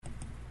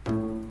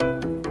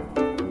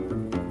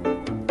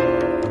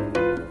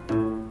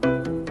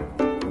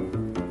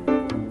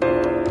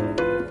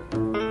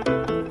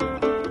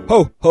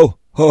Ho, ho,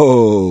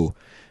 ho,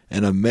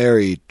 and a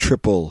merry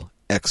triple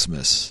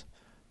Xmas.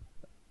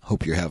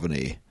 Hope you're having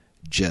a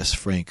Jess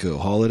Franco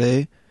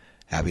holiday.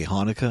 Happy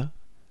Hanukkah.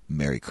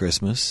 Merry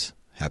Christmas.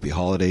 Happy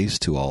holidays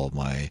to all of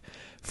my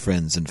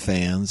friends and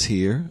fans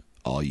here,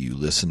 all you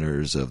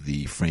listeners of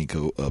the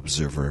Franco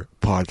Observer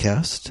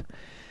podcast.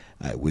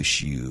 I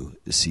wish you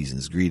the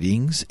season's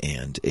greetings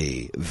and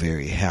a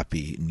very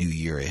happy new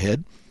year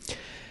ahead.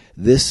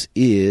 This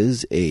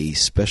is a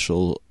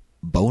special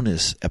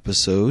bonus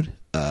episode.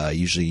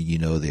 Usually,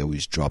 they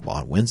always drop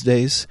on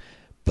Wednesdays,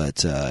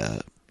 but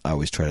I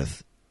always try to...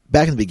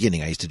 Back in the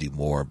beginning, I used to do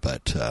more,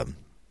 but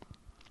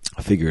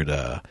I figured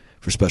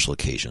for special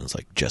occasions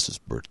like Jess's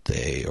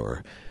birthday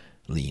or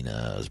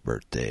Lena's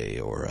birthday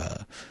or,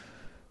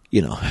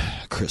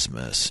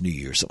 Christmas, New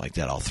Year, something like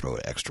that, I'll throw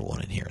an extra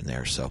one in here and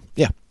there. So,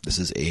 yeah, this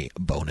is a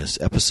bonus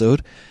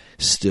episode.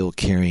 Still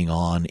carrying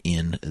on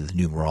in the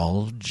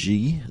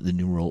numerology, the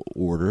numeral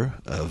order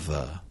of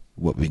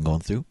what we've been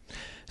going through.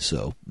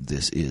 So,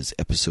 this is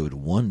episode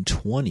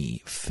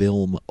 120,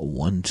 film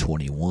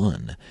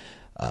 121.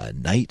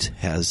 Night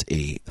Has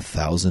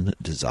 1,000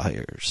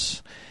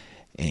 Desires.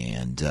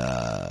 And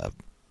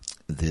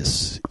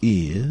this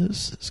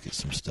is... Let's get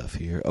some stuff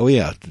here. Oh,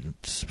 yeah,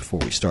 just before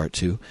we start,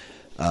 too.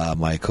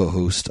 My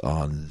co-host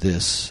on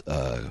this,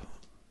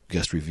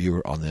 guest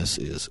reviewer on this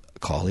is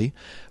Kali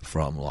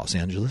from Los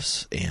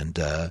Angeles. And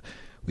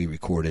we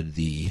recorded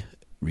the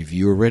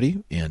review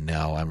already, and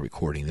now I'm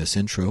recording this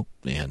intro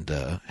and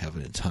have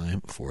it in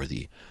time for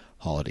the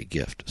holiday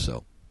gift.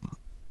 So,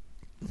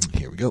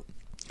 here we go.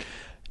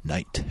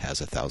 Night Has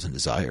 1,000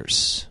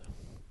 Desires.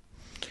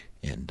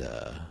 And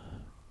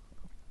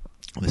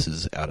this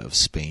is out of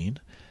Spain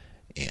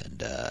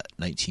and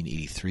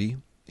 1983.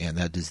 And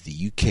that is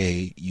the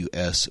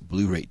UK-US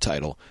Blu-ray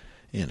title.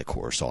 And, of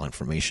course, all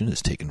information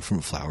is taken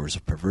from Flowers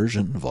of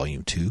Perversion,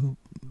 Volume 2,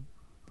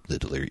 The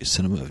Delirious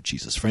Cinema of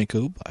Jesus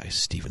Franco by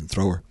Stephen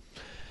Thrower.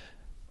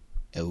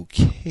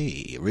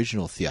 Okay,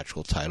 original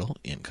theatrical title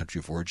in country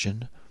of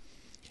origin,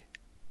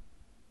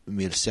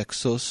 Mil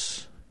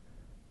Sexos...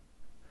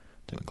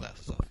 Take my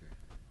glasses off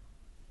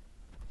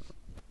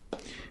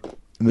here.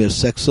 Mil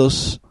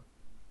Sexos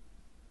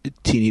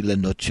Tiene la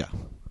Noche.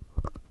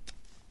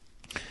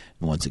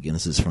 Once again,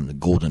 this is from the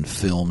Golden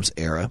Films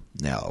era.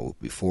 Now,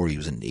 before he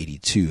was in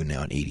 82,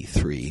 now in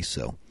 83.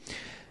 So,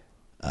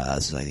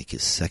 this is, I think,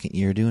 his second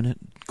year doing it,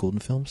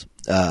 Golden Films.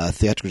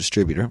 Theatrical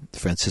distributor,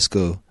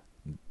 Francisco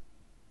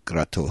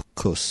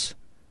Gratocos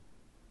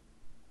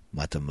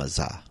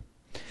Matamaza,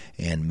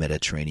 and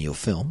Mediterranean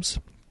Films.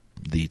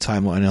 The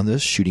timeline on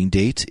this shooting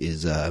date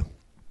is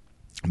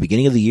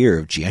beginning of the year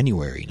of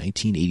January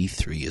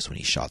 1983 is when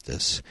he shot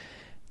this.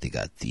 They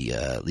got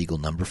the legal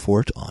number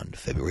for it on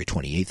February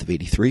 28th of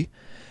 83.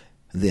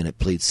 Then it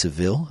played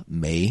Seville,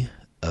 May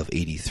of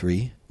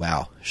 83.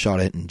 Wow, shot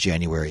it in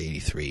January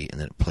 83,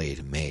 and then it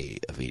played May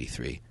of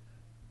 83.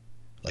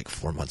 Like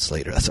 4 months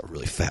later. That's a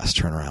really fast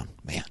turnaround,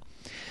 man.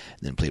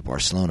 And then played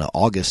Barcelona,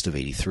 August of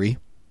 83,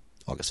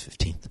 August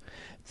 15th.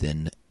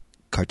 Then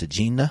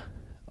Cartagena,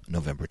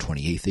 November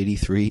 28th,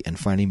 83, and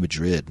finally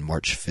Madrid,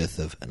 March 5th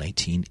of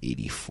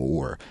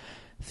 1984.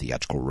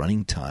 Theatrical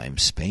running time,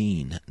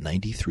 Spain,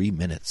 93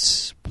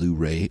 minutes.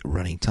 Blu-ray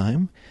running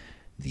time,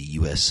 the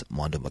U.S.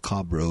 Mondo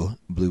Macabro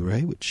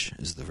Blu-ray, which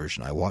is the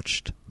version I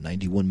watched,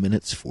 91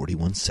 minutes,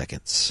 41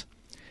 seconds.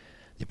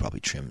 They probably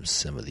trimmed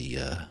some of the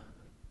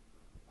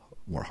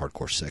more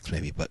hardcore sex,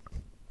 maybe, but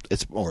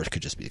or it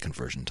could just be the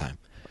conversion time.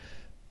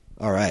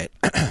 All right.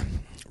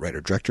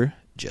 Writer-director,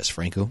 Jess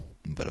Franco,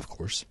 but of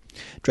course,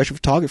 director of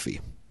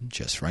photography,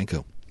 Jess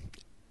Franco,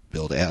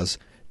 billed as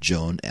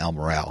Joan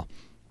Almaral.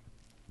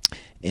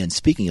 And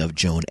speaking of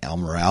Joan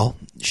Almaral,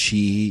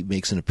 she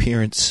makes an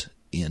appearance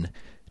in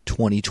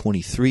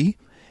 2023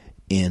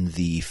 in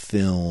the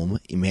film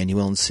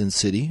Emmanuel in Sin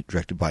City,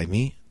 directed by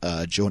me.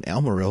 Joan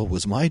Almaral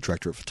was my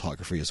director of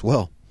photography as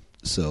well,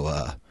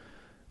 so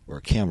or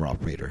a camera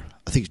operator.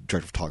 I think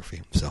director of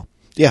photography. So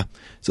yeah,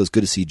 so it's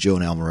good to see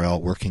Joan Almaral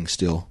working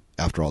still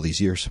after all these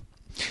years.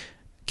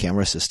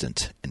 Camera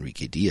assistant,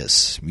 Enrique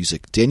Diaz.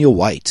 Music, Daniel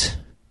White.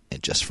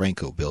 And Jess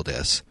Franco, billed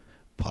as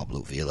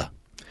Pablo Villa.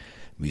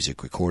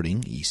 Music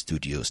recording,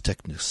 E-Studios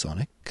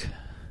Technosonic.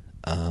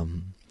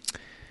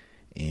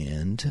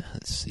 And,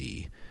 let's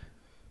see.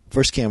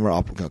 First camera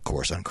operator, of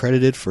course,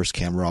 uncredited. First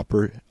camera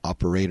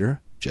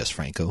operator, Jess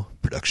Franco.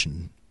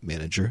 Production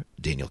manager,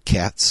 Daniel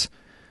Katz.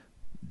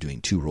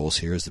 Doing two roles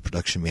here as the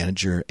production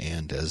manager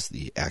and as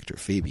the actor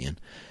Fabian.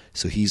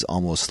 So he's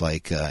almost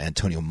like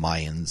Antonio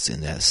Mayans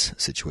in this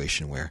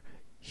situation where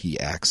he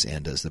acts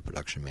and does the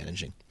production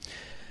managing.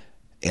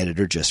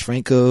 Editor Jess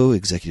Franco,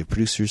 executive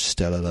producers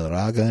Stella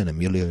Laraga and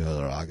Emilio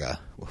Laraga,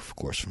 of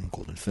course from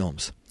Golden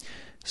Films.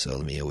 So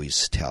let me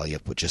always tally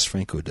up what Jess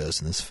Franco does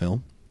in this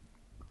film.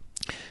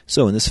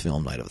 So in this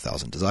film, Night of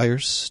 1,000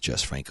 Desires,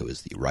 Jess Franco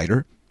is the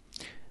writer,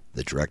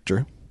 the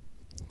director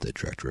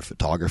of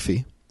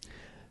photography,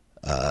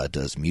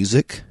 does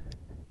music,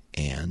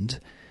 and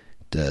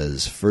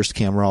does first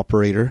camera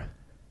operator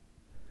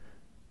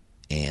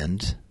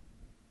and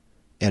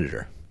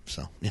editor.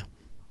 So, yeah,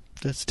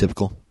 that's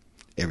typical.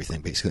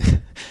 everything, basically.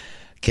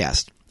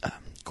 Cast.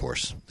 Of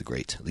course, the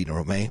great Lina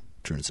Romay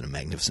turns in a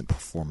magnificent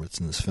performance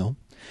in this film.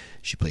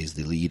 She plays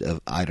the lead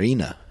of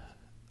Irina.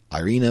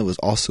 Irina was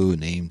also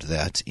named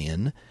that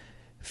in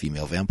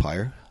Female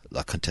Vampire,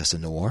 La Contessa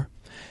Noir,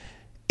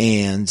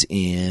 and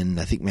in,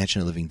 I think,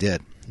 Mansion of the Living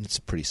Dead. It's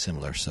pretty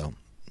similar, so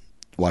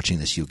watching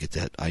this you'll get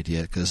that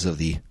idea because of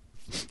the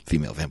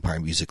Female Vampire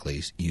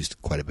musically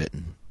used quite a bit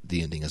in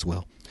the ending as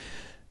well.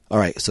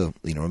 Alright, so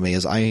Lina Romay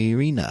as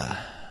Irina,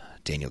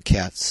 Daniel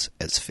Katz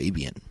as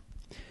Fabian,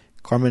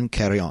 Carmen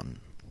Carrion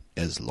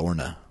as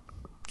Lorna.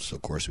 So,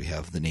 of course, we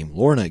have the name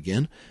Lorna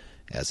again,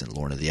 as in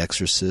Lorna the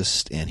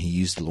Exorcist, and he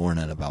used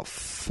Lorna in about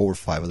 4 or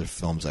 5 other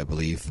films, I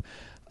believe.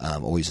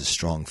 Always a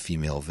strong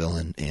female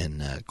villain,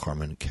 and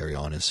Carmen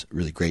Carrion is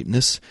really great in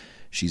this.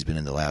 She's been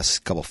in the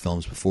last couple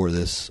films before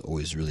this,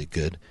 always really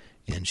good,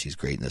 and she's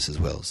great in this as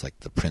well. It's like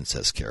the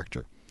princess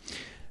character.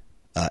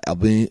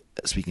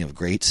 Speaking of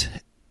great,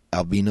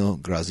 Albino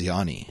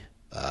Graziani,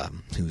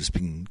 who's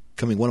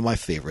becoming one of my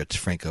favorite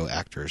Franco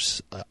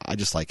actors. I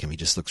just like him. He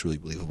just looks really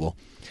believable.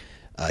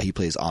 He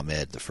plays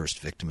Ahmed, the first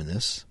victim in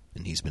this,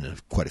 and he's been in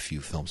quite a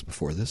few films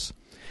before this.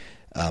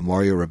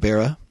 Mario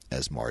Rivera,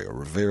 as Mario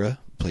Rivera,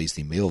 plays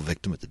the male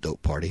victim at the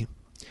dope party.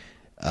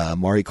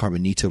 Mari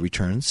Carmenito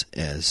returns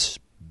as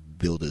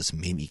Bilda's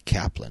Mamie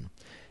Kaplan,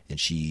 and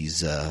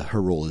she's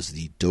her role is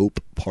the dope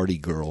party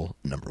girl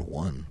number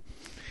 1.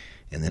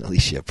 And then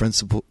Alicia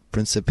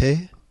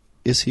Principe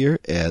is here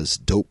as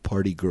dope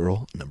party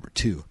girl number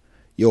 2.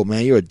 Yo,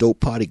 man, you're a dope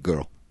party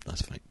girl.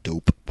 That's funny.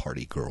 Dope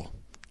party girl.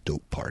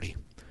 Dope party.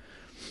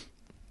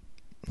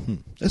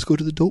 Let's go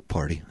to the dope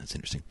party. That's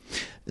interesting.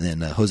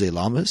 And then Jose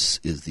Lamas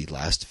is the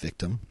last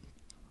victim.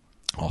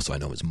 Also, I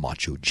know as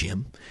Macho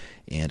Jim.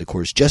 And, of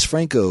course, Jess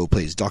Franco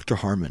plays Dr.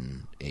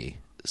 Harmon, a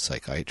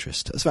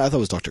psychiatrist. That's why I thought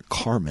it was Dr.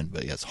 Carmen,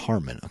 but yeah, it's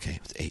Harmon. Okay,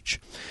 with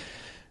H.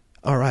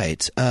 All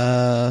right.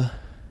 I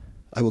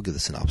will give the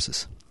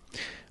synopsis.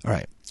 All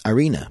right.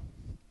 Irina.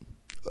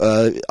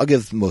 I'll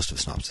give most of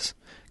the synopsis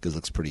because it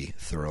looks pretty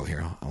thorough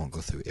here. I won't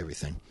go through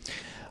everything.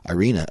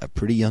 Irina, a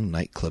pretty young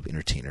nightclub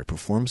entertainer,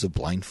 performs a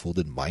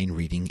blindfolded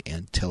mind-reading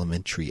and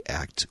telemetry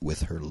act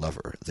with her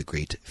lover, the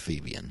great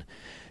Fabian.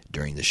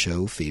 During the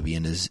show,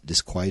 Fabian is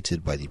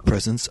disquieted by the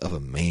presence of a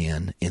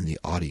man in the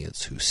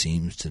audience whom he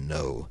seems to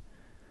know.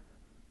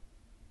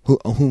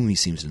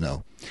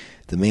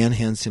 The man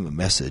hands him a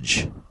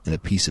message and a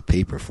piece of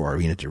paper for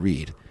Irina to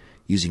read,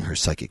 using her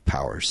psychic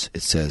powers.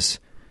 It says,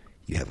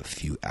 "You have a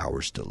few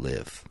hours to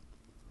live."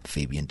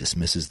 Fabian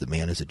dismisses the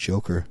man as a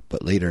joker,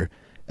 but later,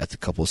 at the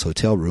couple's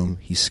hotel room,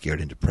 he's scared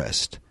and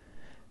depressed.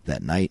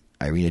 That night,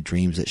 Irina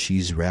dreams that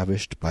she's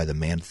ravished by the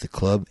man at the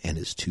club and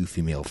his 2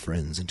 female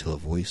friends until a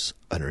voice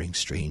uttering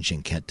strange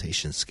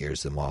incantations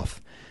scares them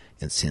off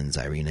and sends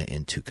Irina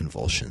into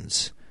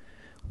convulsions.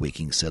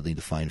 Waking suddenly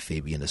to find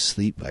Fabian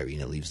asleep,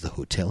 Irina leaves the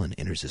hotel and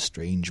enters a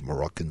strange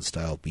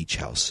Moroccan-style beach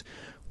house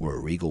where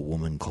a regal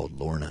woman called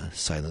Lorna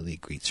silently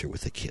greets her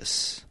with a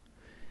kiss.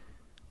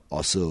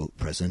 Also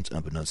present,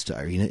 unbeknownst to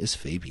Irina, is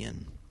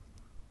Fabian.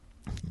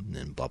 And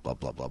then blah, blah,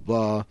 blah, blah,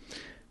 blah.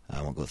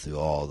 I won't go through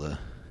all the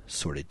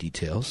sordid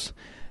details.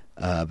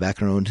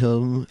 Back in her own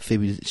home,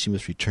 Fabian, she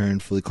must return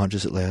fully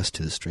conscious at last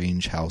to the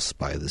strange house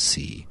by the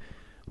sea,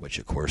 which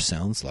of course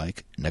sounds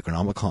like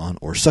Necronomicon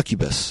or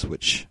Succubus,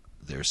 which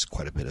there's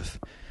quite a bit of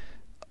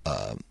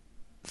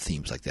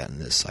themes like that in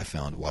this, I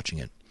found watching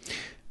it.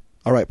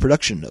 Alright,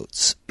 production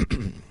notes.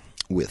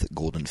 With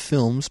Golden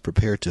Films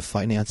prepared to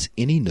finance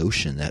any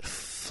notion that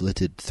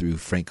flitted through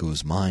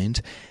Franco's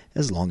mind,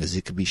 as long as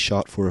it could be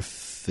shot for a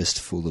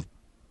fistful of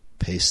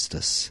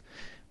pestas.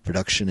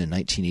 Production in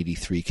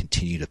 1983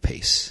 continued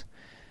apace.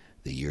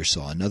 The year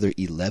saw another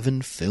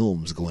 11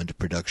 films go into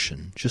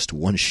production, just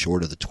one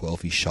short of the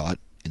 12 he shot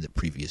in the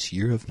previous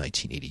year of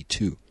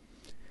 1982.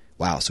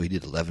 Wow, so he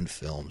did 11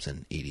 films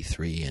in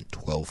 83 and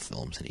 12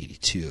 films in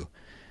 82.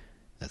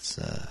 That's,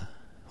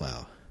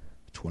 wow,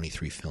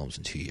 23 films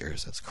in 2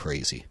 years. That's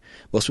crazy.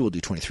 Most people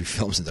do 23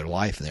 films in their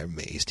life and they're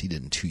amazed. He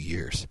did in 2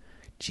 years.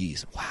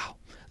 Jeez, wow,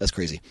 that's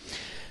crazy.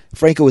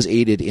 Franco was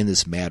aided in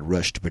this mad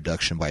rush to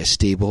production by a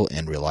stable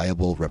and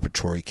reliable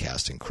repertory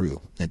cast and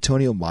crew.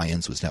 Antonio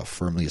Mayans was now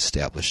firmly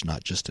established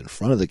not just in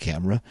front of the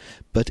camera,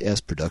 but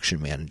as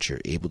production manager,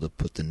 able to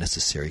put the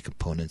necessary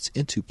components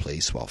into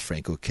place while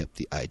Franco kept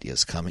the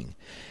ideas coming.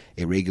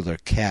 A regular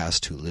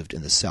cast who lived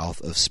in the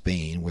south of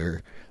Spain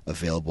were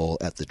available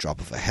at the drop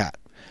of a hat.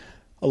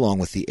 Along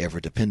with the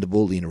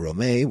ever-dependable Lina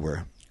Romay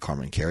were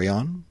Carmen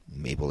Carrion,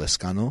 Mabel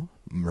Escano,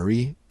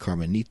 Marie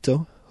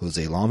Carmenito,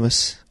 Jose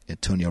Lamas,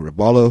 Antonio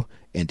Riballo,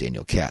 and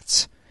Daniel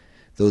Katz.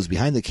 Those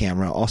behind the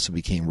camera also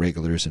became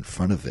regulars in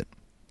front of it.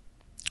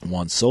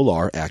 Juan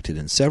Solar acted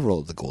in several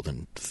of the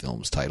Golden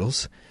Films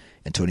titles.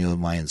 Antonio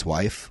Mayans'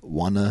 wife,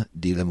 Juana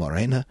de la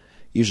Morena,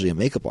 usually a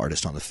makeup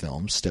artist on the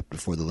film, stepped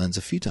before the lens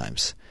a few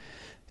times.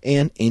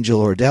 And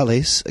Angel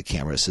Ordales, a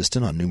camera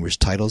assistant on numerous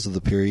titles of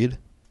the period,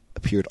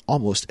 appeared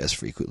almost as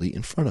frequently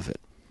in front of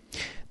it.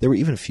 There were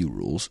even a few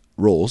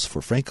roles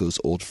for Franco's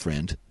old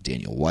friend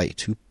Daniel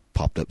White, who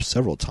popped up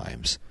several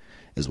times,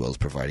 as well as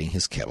providing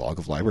his catalog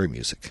of library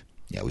music.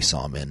 Yeah, we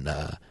saw him in,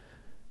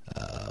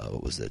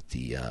 what was it,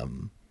 the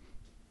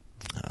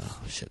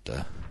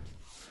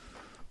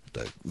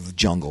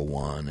Jungle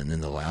one, and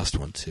then the last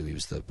one, too. He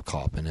was the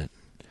cop in it.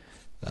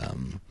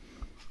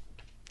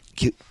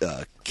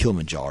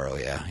 Kilimanjaro,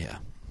 yeah.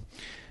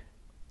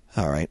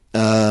 All right.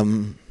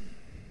 Let's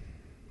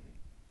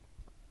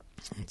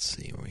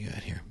see where we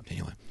got here.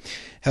 Anyway.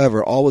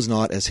 However, all was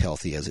not as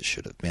healthy as it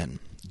should have been.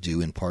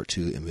 Due in part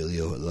to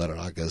Emilio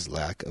Larraga's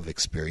lack of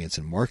experience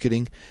in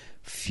marketing,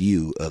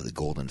 few of the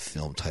golden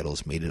film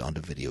titles made it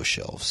onto video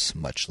shelves,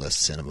 much less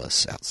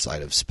cinemas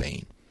outside of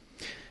Spain.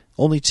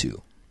 Only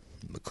two,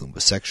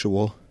 Macumba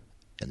Sexual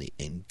and The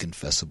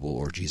Inconfessable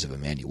Orgies of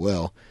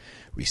Emmanuel,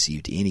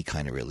 received any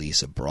kind of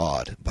release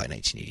abroad by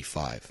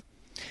 1985.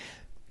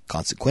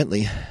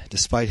 Consequently,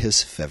 despite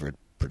his fevered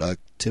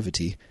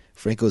productivity,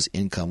 Franco's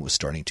income was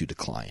starting to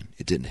decline.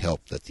 It didn't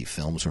help that the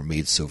films were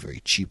made so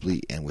very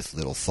cheaply and with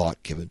little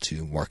thought given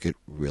to market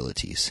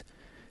realities.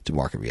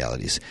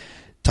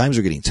 Times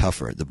were getting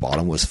tougher. The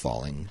bottom was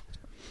falling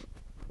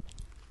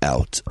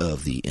out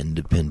of the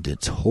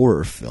independent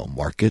horror film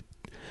market.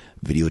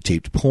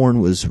 Videotaped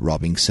porn was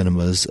robbing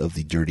cinemas of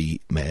the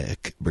dirty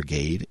Mac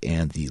brigade,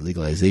 and the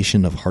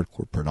legalization of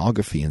hardcore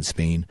pornography in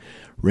Spain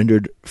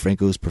rendered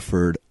Franco's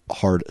preferred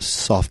hard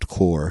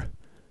softcore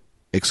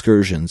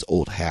excursions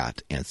old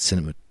hat, and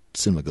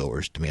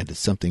cinemagoers demanded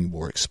something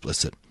more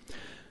explicit.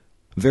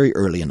 Very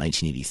early in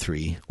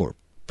 1983, or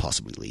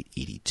possibly late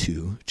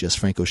 82, Jess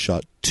Franco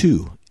shot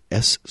two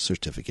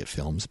S-certificate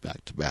films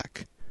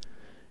back-to-back.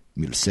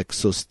 Mil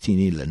Sexos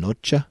Tiene la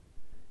Noche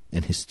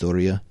and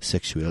Historia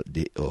Sexual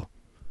de O.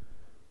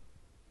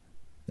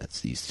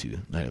 That's these two,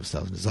 Night of a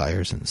Thousand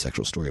Desires and The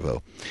Sexual Story of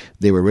O.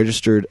 They were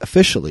registered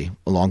officially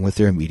along with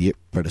their immediate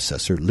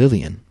predecessor,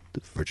 Lillian,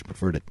 the Virgin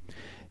Perverted,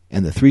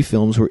 and the three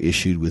films were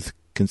issued with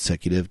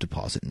consecutive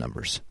deposit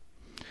numbers.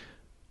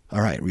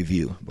 All right,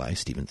 review by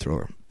Stephen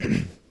Thrower.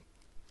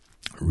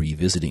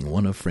 Revisiting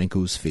one of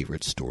Franco's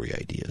favorite story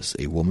ideas,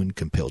 a woman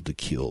compelled to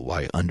kill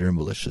while under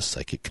malicious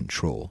psychic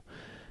control.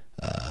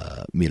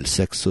 Mil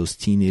Sexos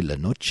Tiene la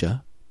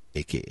Noche,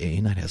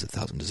 a.k.a. Night Has a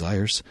Thousand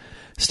Desires,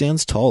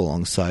 stands tall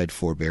alongside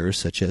forebears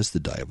such as The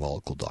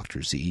Diabolical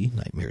Dr. Z,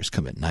 Nightmares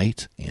Come at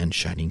Night, and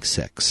Shining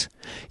Sex.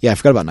 Yeah, I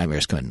forgot about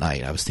Nightmares Come at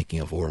Night. I was thinking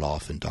of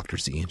Orloff and Dr.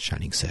 Z and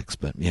Shining Sex,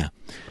 but yeah.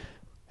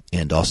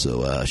 And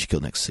also, She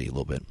Killed Next to See a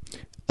little bit.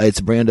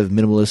 Its brand of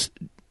minimalist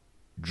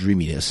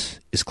dreaminess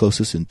is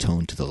closest in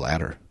tone to the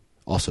latter,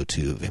 also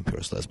to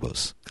Vampiros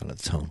Lesbos, kind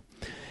of the tone.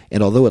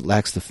 And although it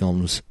lacks the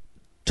film's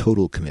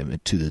total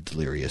commitment to the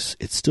delirious,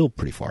 it's still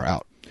pretty far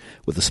out.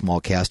 With a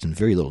small cast and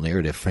very little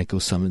narrative, Franco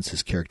summons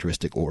his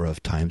characteristic aura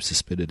of time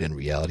suspended and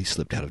reality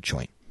slipped out of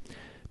joint.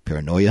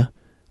 Paranoia,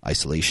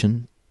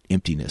 isolation,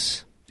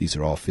 emptiness. These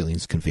are all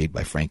feelings conveyed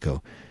by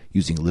Franco,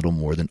 using little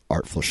more than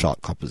artful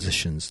shot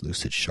compositions,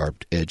 lucid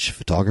sharp-edge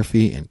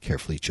photography, and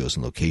carefully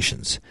chosen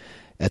locations.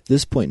 At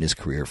this point in his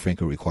career,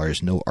 Franco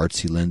requires no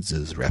artsy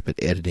lenses, rapid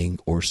editing,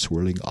 or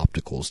swirling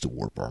opticals to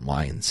warp our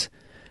minds.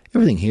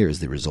 Everything here is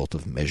the result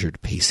of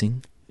measured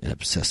pacing, an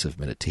obsessive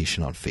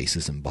meditation on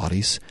faces and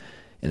bodies,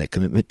 and a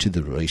commitment to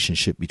the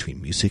relationship between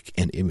music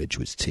and image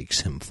which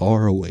takes him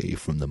far away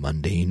from the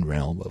mundane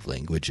realm of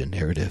language and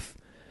narrative.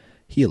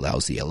 He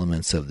allows the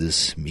elements of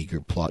this meager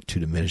plot to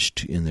diminish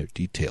in their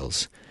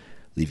details,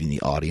 leaving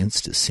the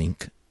audience to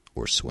sink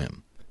or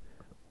swim.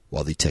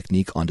 While the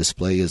technique on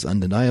display is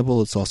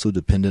undeniable, it's also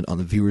dependent on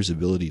the viewer's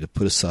ability to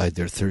put aside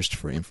their thirst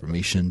for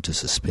information to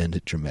suspend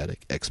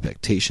dramatic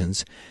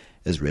expectations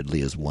as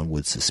readily as one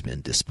would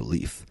suspend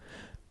disbelief.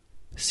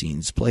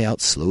 Scenes play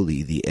out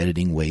slowly, the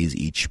editing weighs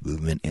each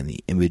movement, and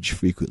the image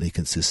frequently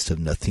consists of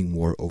nothing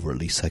more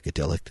overtly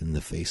psychedelic than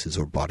the faces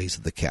or bodies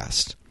of the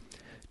cast.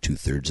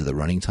 2/3 of the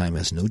running time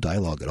has no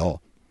dialogue at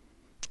all.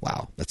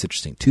 Wow, that's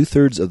interesting.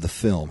 2/3 of the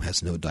film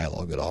has no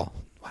dialogue at all.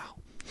 Wow.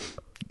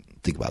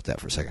 Think about that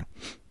for a second.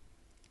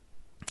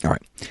 All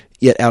right.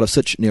 Yet out of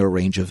such narrow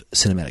range of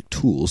cinematic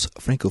tools,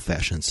 Franco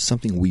fashions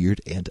something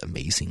weird and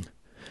amazing.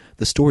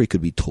 The story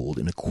could be told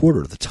in a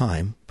quarter of the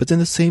time, but then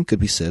the same could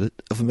be said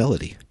of a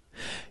melody.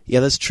 Yeah,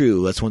 that's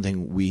true. That's one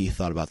thing we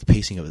thought about. The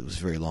pacing of it was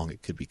very long.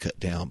 It could be cut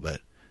down,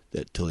 but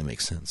that totally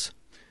makes sense.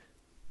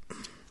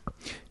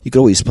 You could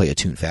always play a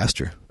tune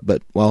faster,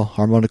 but while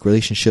harmonic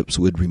relationships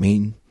would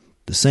remain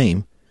the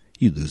same,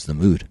 you lose the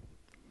mood.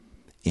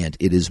 And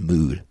it is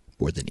mood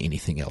more than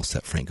anything else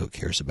that Franco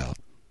cares about.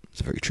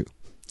 It's very true.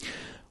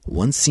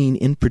 One scene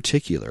in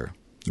particular,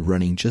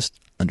 running just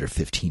under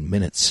 15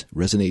 minutes,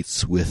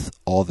 resonates with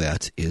all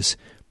that is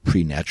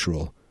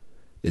preternatural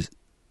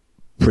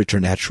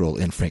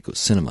in Franco's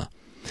cinema.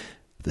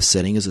 The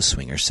setting is a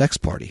swinger sex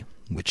party,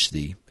 which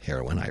the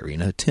heroine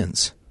Irina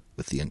attends,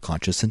 with the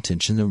unconscious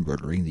intention of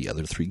murdering the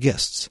other three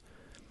guests.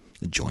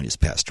 The joint is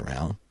passed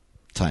around,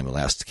 time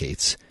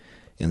elasticates,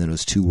 and then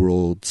those two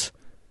words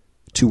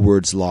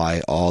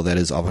lie all that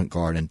is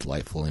avant-garde and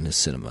delightful in his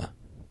cinema.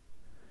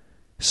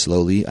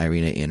 Slowly,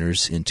 Irina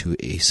enters into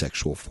a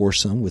sexual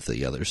foursome with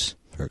the others,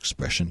 her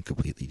expression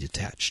completely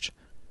detached.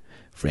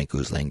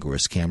 Franco's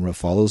languorous camera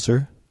follows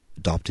her,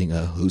 adopting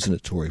a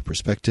hallucinatory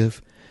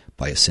perspective,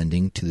 by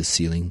ascending to the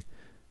ceiling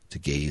to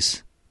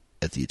gaze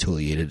at the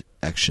attenuated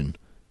action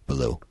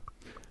below.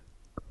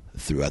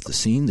 Throughout the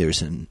scene,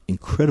 there's an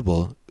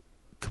incredible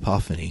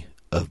cacophony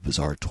of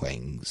bizarre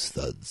twangs,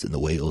 thuds, and the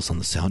wails on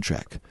the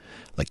soundtrack,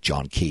 like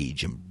John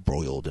Cage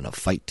embroiled in a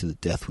fight to the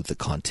death with the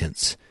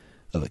contents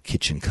of a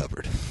kitchen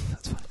cupboard.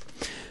 That's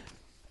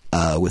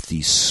fine. With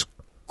the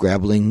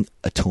scrabbling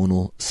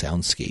atonal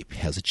soundscape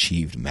has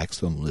achieved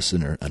maximum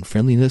listener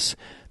unfriendliness,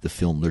 the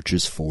film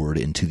lurches forward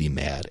into the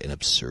mad and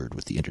absurd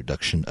with the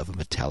introduction of a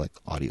metallic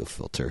audio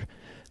filter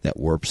that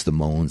warps the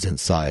moans and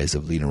sighs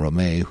of Lena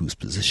Romay, whose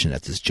position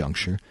at this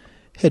juncture,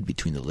 head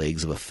between the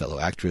legs of a fellow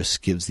actress,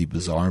 gives the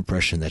bizarre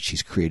impression that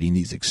she's creating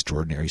these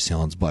extraordinary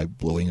sounds by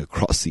blowing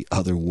across the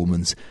other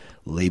woman's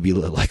labia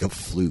like a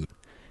flute.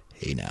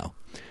 Hey now.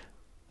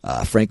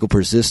 Franco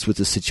persists with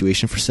the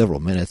situation for several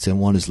minutes, and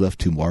one is left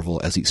to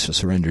marvel as he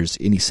surrenders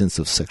any sense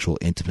of sexual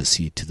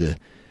intimacy to the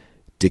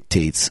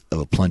dictates of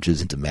a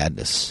plunges into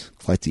madness.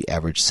 Quite the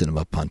average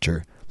cinema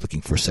punter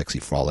looking for sexy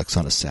frolics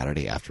on a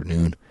Saturday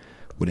afternoon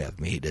would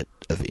have made it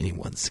of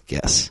anyone's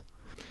guess.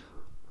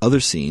 Other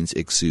scenes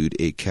exude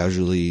a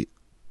casually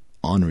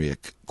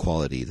oniric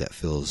quality that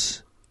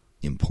feels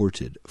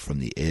imported from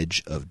the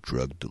edge of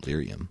drug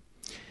delirium.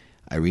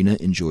 Irina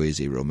enjoys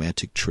a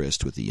romantic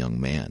tryst with a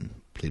young man,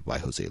 played by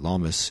Jose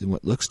Lamas, in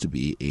what looks to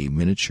be a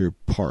miniature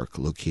park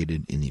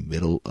located in the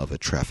middle of a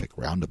traffic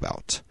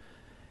roundabout.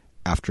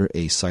 After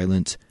a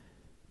silent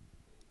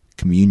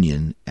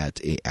communion at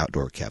an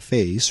outdoor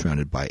cafe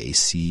surrounded by a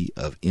sea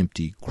of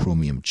empty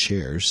chromium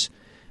chairs,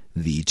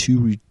 the two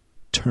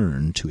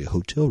return to a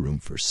hotel room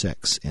for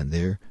sex, and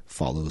there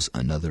follows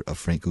another of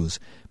Franco's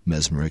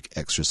mesmeric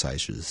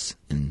exercises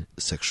in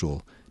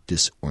sexual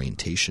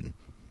disorientation.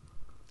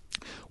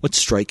 What's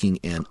striking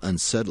and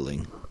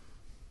unsettling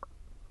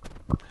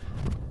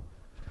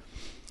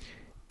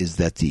is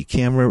that the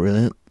camera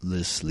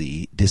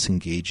relentlessly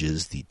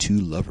disengages the two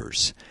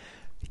lovers,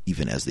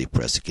 even as they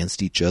press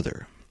against each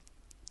other.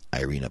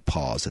 Irina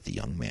paws at the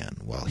young man,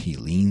 while he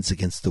leans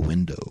against the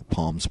window,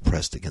 palms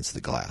pressed against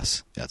the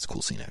glass. That's a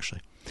cool scene, actually.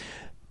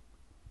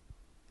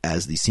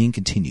 As the scene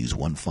continues,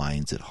 one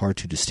finds it hard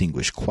to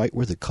distinguish quite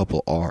where the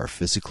couple are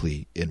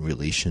physically in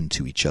relation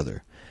to each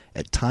other.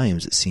 At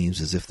times, it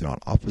seems as if they're on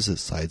opposite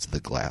sides of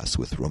the glass,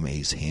 with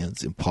Romay's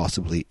hands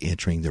impossibly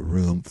entering the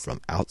room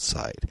from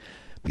outside,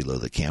 below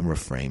the camera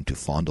frame, to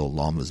fondle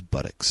Lama's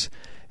buttocks.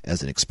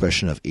 As an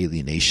expression of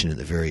alienation in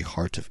the very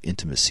heart of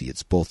intimacy,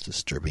 it's both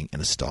disturbing and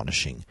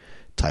astonishing.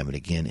 Time and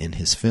again in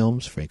his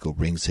films, Franco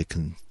brings a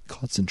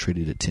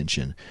concentrated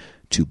attention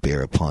to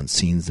bear upon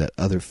scenes that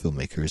other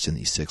filmmakers in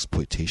the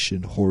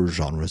sexploitation horror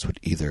genres would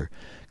either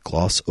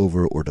gloss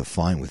over or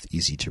define with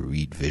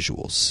easy-to-read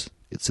visuals.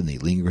 It's in the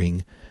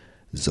lingering,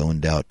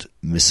 zoned-out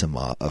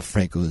missima of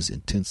Franco's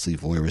intensely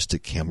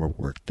voyeuristic camera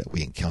work that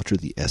we encounter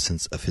the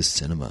essence of his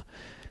cinema.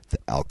 The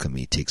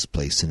alchemy takes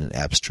place in an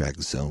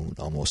abstract zone,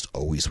 almost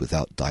always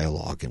without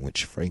dialogue, in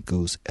which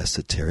Franco's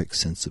esoteric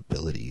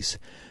sensibilities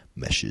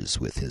meshes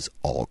with his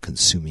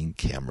all-consuming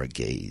camera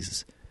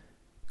gaze,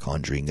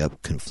 conjuring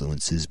up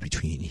confluences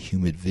between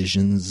humid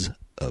visions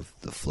of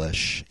the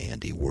flesh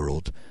and a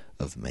world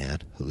of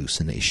mad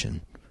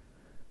hallucination.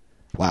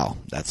 Wow,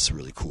 that's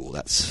really cool.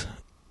 That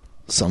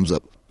sums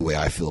up the way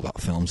I feel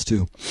about films,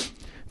 too.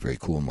 Very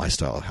cool in my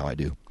style of how I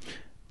do.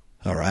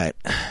 All right.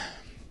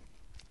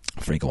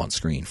 Franco on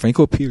screen.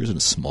 Franco appears in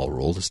a small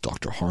role as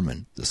Dr.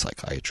 Harmon, the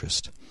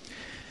psychiatrist.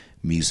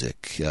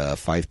 Music.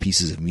 5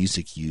 pieces of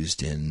music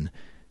used in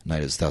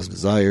Night of a Thousand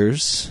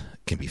Desires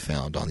can be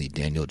found on the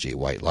Daniel J.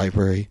 White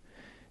Library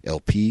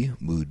LP,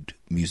 Mood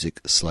Music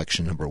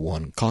Selection Number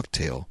 1,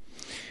 Cocktail.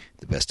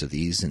 The best of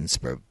these,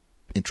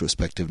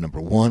 introspective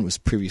Number 1, was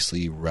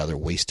previously rather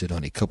wasted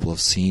on a couple of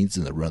scenes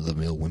in the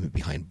Run-of-the-Mill Women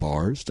Behind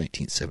Bars,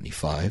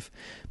 1975,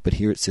 but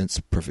here it sits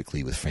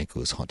perfectly with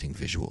Franco's haunting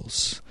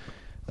visuals.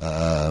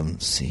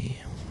 Let's see.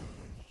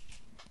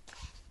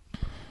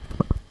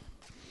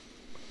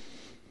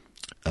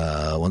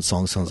 One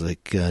song sounds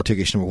like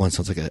Interrogation Number 1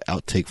 sounds like an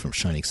outtake from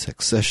Shining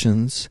Sex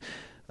Sessions.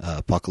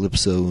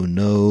 Apocalypso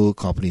No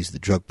accompanies the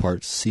drug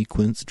party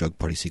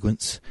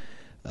sequence.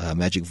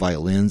 Magic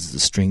Violins is the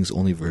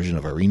strings-only version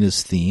of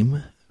Irina's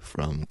theme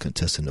from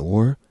Contessa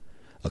Noir.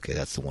 Okay,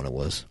 that's the one it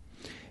was.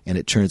 And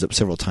it turns up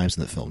several times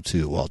in the film,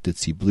 too, while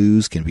Ditsy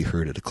Blues can be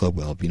heard at a club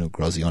while Albino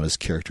Graziano's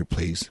character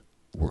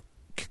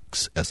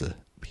works as a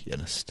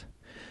pianist.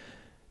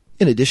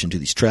 In addition to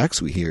these tracks,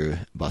 we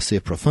hear Basse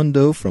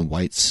Profundo from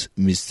White's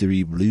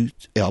Mystery Blue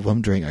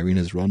album during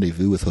Irina's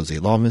rendezvous with Jose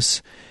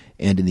Lamas,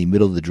 and in the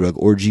middle of the drug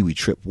orgy, we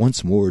trip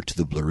once more to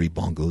the blurry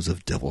bongos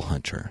of Devil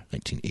Hunter,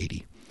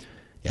 1980.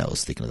 Yeah, I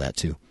was thinking of that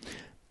too.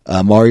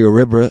 Mario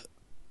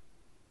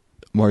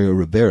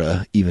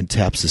Ribera even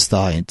taps his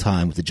thigh in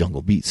time with the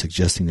jungle beat,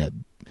 suggesting that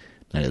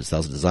Night of a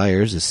Thousand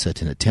Desires is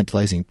set in a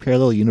tantalizing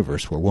parallel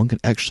universe where one can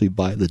actually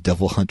buy the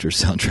Devil Hunter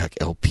soundtrack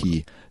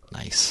LP.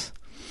 Nice.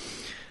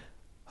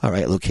 All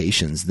right,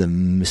 locations. The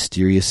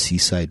mysterious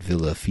seaside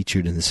villa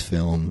featured in this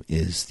film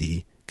is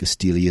the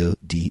Castillo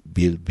de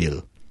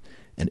Bilbil,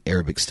 an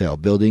Arabic-style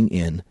building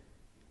in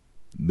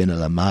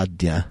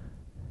Benalmádena,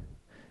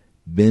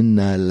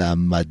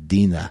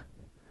 Benalmadena,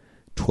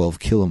 12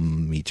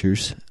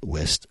 kilometers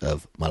west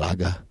of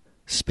Malaga,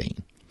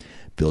 Spain.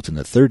 Built in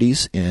the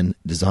 30s and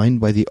designed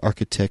by the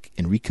architect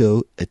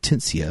Enrico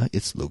Atienza,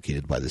 it's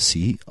located by the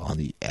sea on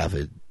the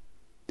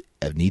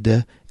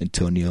Avenida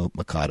Antonio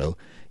Machado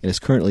and is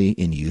currently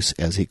in use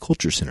as a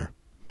culture center.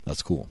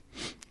 That's cool.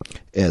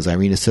 As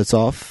Irina sets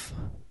off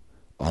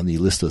on the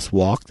listless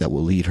walk that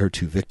will lead her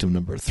to victim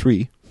number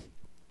 3,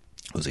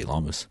 Jose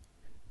Lamas,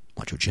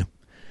 Macho Jim,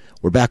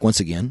 we're back once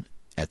again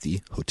at the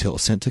Hotel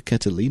Santa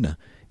Catalina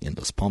in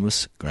Las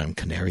Palmas, Gran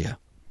Canaria.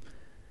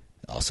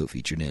 Also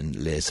featured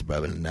in Les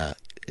Bernales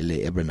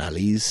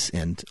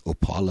and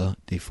Opala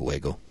de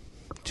Fuego,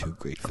 2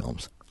 great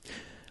films.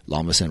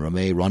 Lamas and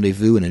Ramey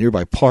rendezvous in a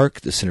nearby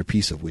park, the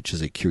centerpiece of which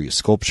is a curious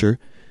sculpture,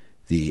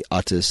 the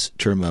Atas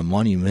Terma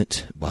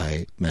Monument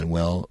by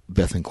Manuel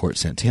Bethencourt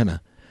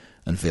Santana,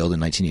 unveiled in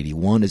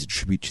 1981 as a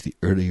tribute to the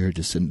earlier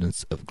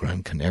descendants of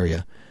Gran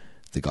Canaria,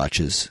 the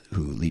Gauchos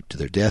who leaped to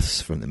their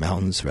deaths from the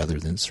mountains rather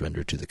than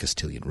surrender to the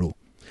Castilian rule.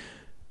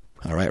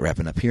 All right,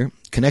 wrapping up here.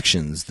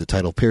 Connections. The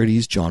title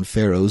parodies John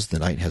Farrow's The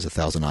Night Has a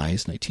Thousand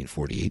Eyes,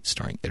 1948,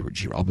 starring Edward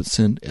G.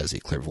 Robinson as a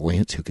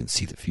clairvoyant who can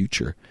see the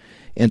future,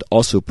 and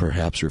also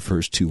perhaps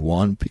refers to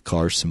Juan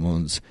Picar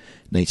Simon's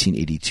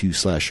 1982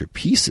 slasher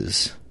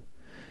Pieces,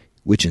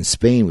 which in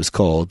Spain was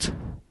called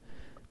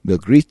Mil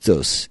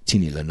Gritos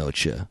Tiene la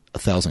Noche,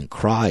 1,000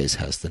 Cries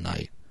Has the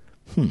Night.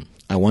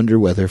 I wonder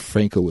whether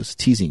Franco was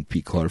teasing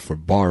Picar for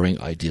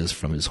borrowing ideas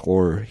from his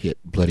horror hit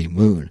Bloody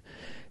Moon,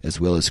 as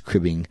well as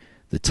cribbing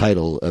the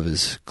title of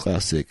his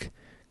classic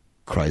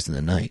Cries in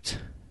the Night.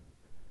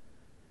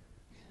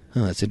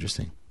 Oh, that's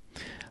interesting.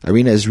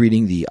 Irina is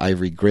reading The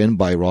Ivory Grin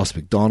by Ross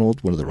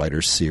MacDonald, one of the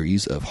writer's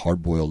series of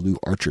hard-boiled Lou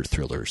Archer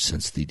thrillers.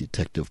 Since the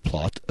detective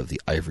plot of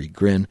The Ivory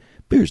Grin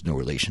bears no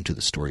relation to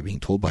the story being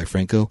told by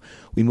Franco,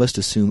 we must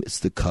assume it's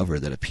the cover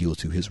that appealed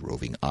to his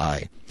roving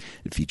eye.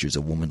 It features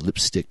a woman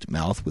lipsticked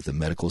mouth with a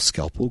medical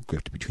scalpel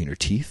gripped between her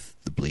teeth,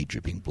 the blade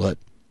dripping blood.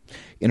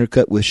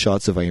 Intercut with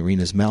shots of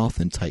Irina's mouth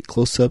and tight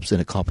close-ups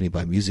and accompanied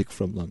by music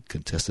from La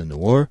Contessa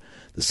Noir,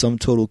 the sum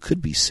total could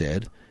be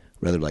said,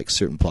 rather like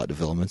certain plot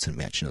developments in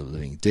Mansion of the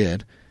Living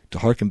Dead, to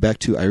harken back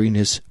to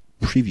Irina's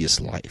previous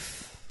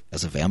life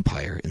as a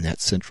vampire in that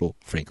central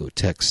Franco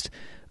text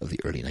of the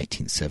early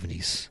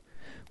 1970s,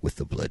 with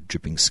the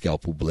blood-dripping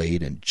scalpel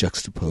blade and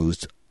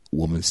juxtaposed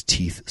woman's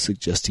teeth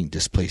suggesting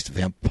displaced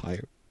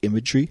vampire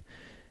imagery.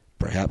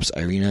 Perhaps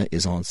Irina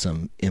is on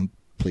some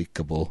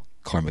implacable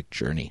karmic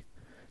journey.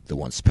 The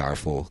once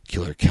powerful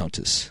killer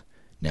countess,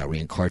 now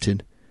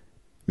reincarnated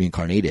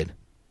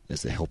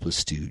as the helpless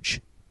stooge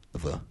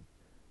of a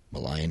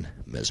malign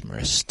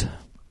mesmerist.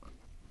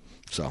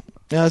 So,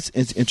 yeah, it's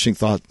an interesting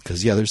thought,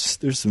 because, yeah, there's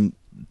some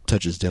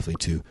touches definitely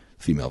to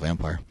female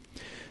vampire.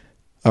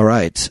 All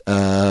right,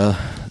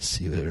 let's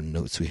see what other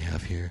notes we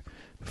have here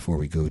before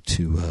we go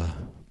to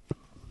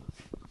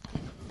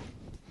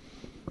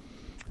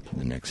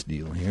the next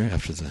deal here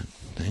after the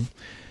thing.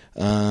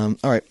 All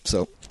right,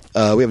 so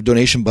we have a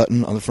donation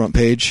button on the front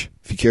page.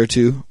 If you care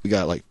to, we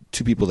got like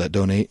 2 people that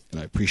donate, and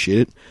I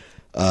appreciate it.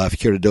 If you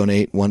care to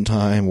donate one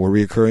time or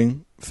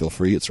reoccurring, feel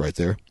free. It's right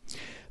there.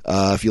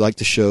 If you like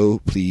the show,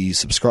 please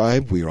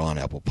subscribe. We are on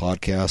Apple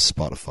Podcasts,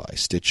 Spotify,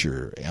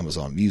 Stitcher,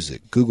 Amazon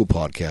Music, Google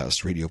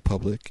Podcasts, Radio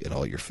Public, and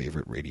all your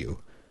favorite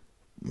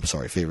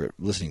favorite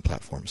listening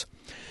platforms.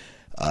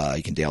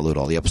 You can download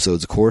all the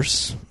episodes, of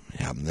course.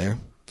 Have them there,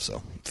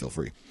 so feel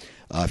free.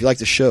 If you like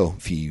the show,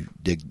 if you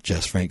dig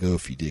Jess Franco,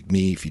 if you dig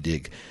me, if you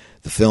dig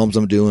the films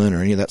I'm doing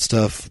or any of that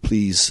stuff,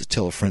 please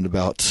tell a friend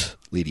about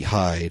Lady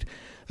Hyde,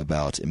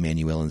 about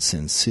Emmanuel in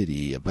Sin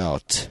City,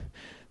 about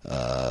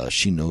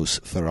She Knows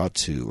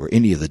Ferratu, or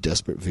any of the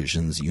Desperate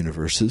Visions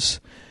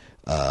universes,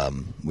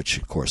 which,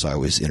 of course, I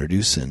always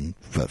introduce,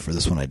 but for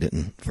this one I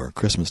didn't for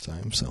Christmas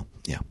time, so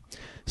yeah,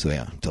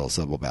 tell us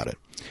about it.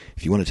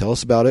 If you want to tell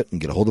us about it and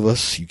get a hold of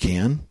us, you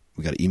can.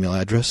 We got an email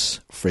address,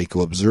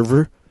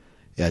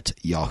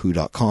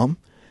 francoobserver@yahoo.com,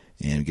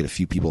 and get a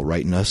few people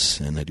writing us,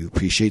 and I do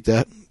appreciate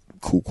that.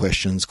 Cool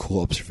questions,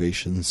 cool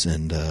observations,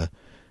 and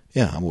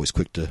I'm always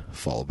quick to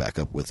follow back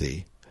up with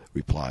a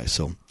reply,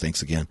 so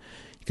thanks again.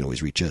 You can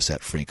always reach us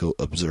at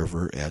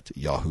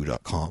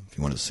francoobserver@yahoo.com if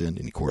you want to send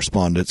any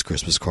correspondence,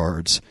 Christmas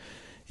cards,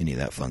 any of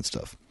that fun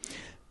stuff.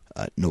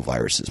 No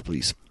viruses,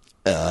 please.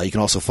 You can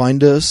also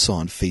find us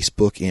on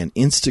Facebook and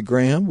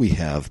Instagram. We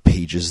have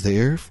pages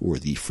there for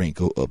the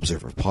Franco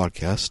Observer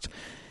podcast.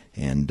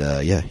 And,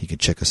 you can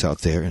check us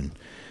out there and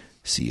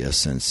see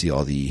us and see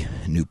all the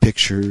new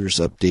pictures,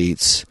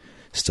 updates,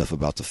 stuff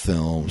about the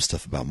film,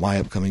 stuff about my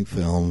upcoming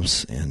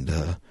films, and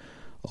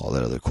all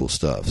that other cool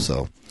stuff.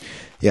 So,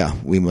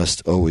 we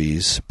must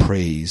always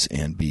praise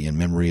and be in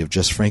memory of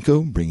Jess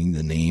Franco, bringing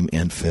the name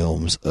and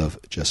films of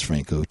Jess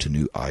Franco to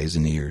new eyes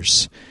and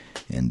ears.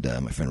 And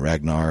my friend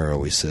Ragnar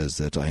always says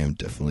that I am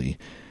definitely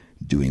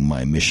doing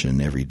my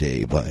mission every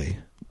day by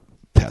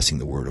passing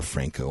the word of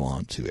Franco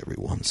on to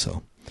everyone.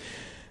 So,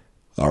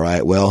 all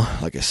right, well,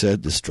 like I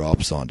said, this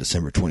drops on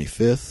December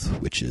 25th,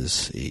 which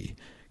is a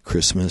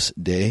Christmas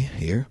day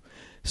here.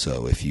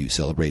 So if you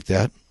celebrate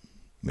that,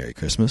 Merry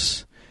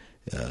Christmas.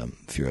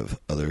 If you're of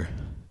other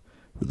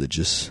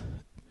religious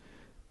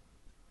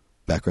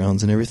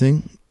backgrounds and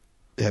everything,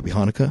 Happy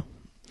Hanukkah.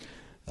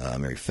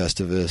 Merry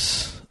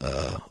Festivus.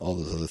 All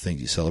those other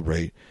things you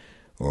celebrate.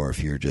 Or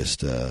if you're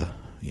just,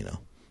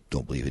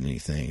 don't believe in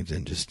anything,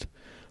 then just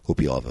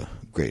hope you all have a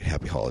great,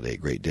 happy holiday,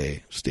 great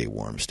day. Stay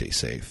warm, stay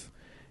safe.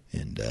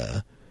 And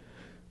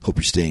hope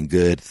you're staying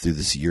good through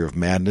this year of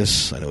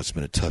madness. I know it's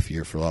been a tough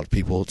year for a lot of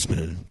people. It's been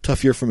a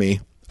tough year for me.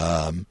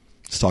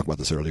 Let's talk about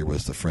this earlier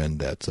with a friend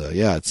that,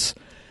 it's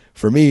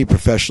for me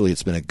professionally,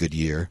 it's been a good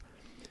year.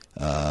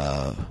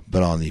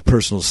 But on the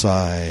personal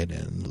side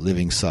and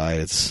living side,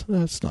 it's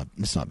not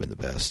been the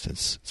best.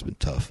 It's been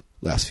tough.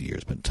 Last few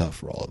years been tough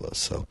for all of us.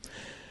 So,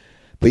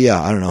 but yeah,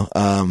 I don't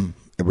know.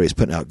 Everybody's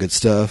putting out good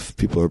stuff.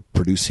 People are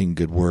producing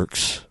good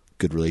works,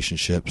 good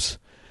relationships.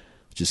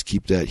 Just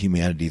keep that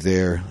humanity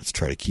there. Let's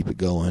try to keep it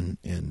going.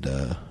 And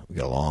we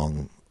got a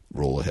long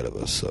roll ahead of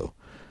us. So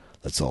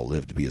let's all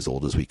live to be as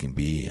old as we can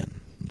be,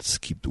 and let's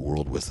keep the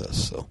world with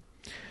us. So,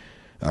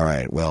 all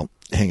right. Well,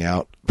 hang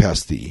out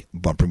past the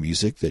bumper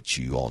music that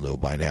you all know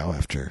by now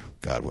after,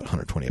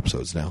 120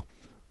 episodes now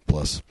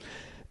plus.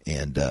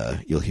 And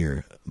you'll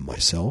hear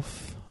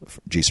myself,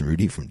 Jason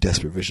Rudy from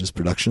Desperate Visions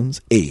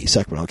Productions, a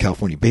Sacramento,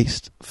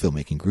 California-based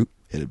filmmaking group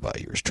headed by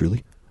yours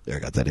truly. There, I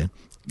got that in.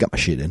 Got my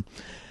shit in.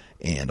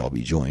 And I'll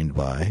be joined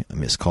by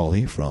Miss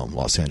Colley from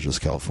Los Angeles,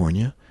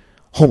 California,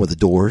 home of the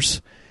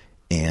Doors.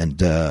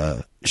 And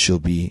she'll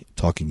be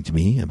talking to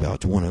me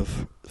about one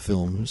of the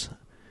films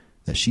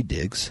that she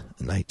digs,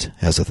 A Night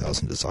Has a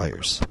Thousand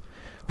Desires.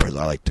 Or as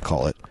I like to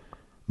call it,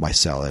 My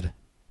Salad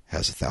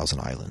Has a Thousand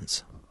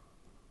Islands.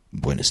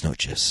 Buenas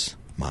noches,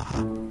 Maha.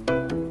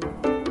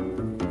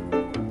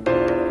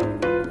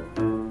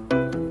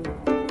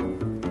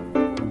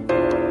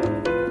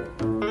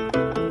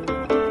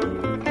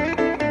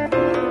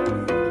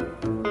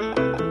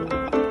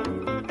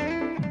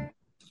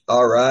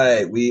 All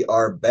right, we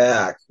are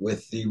back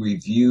with the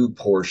review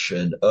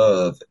portion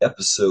of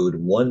episode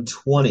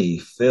 120,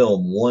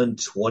 film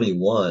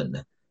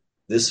 121.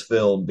 This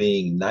film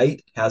being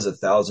Night Has a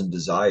Thousand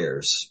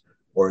Desires,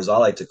 or as I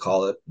like to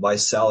call it, My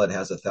Salad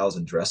Has a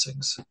Thousand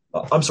Dressings.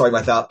 Oh, I'm sorry,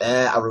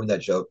 I ruined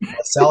that joke. My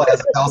Salad Has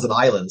a Thousand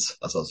Islands.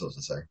 That's what I was supposed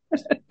to say.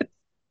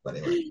 But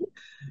anyway.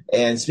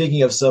 And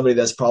speaking of somebody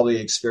that's probably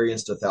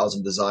experienced a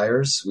thousand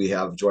desires, we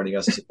have joining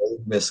us today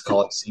Miss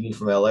Colley Sini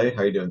from LA.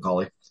 How are you doing,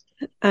 Colley?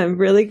 I'm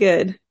really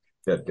good.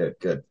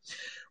 Good.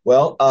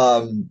 Well,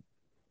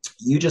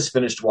 you just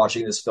finished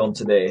watching this film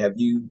today. Had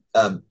you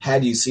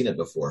seen it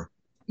before?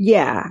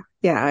 Yeah,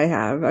 I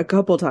have a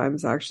couple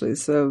times actually.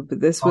 So, but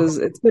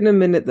it's been a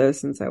minute though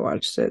since I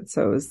watched it.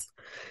 So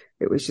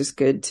it was just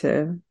good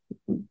to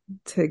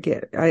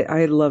get.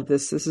 I love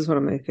this. This is one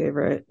of my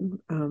favorite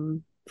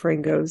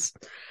Frangos.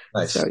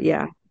 Nice. So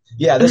yeah.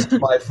 This is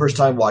my first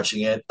time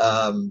watching it,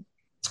 and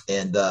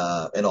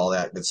all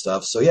that good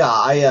stuff. So yeah,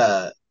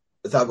 I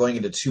without going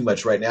into too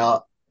much right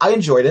now, I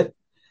enjoyed it.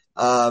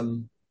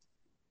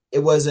 It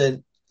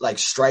wasn't like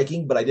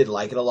striking, but I did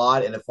like it a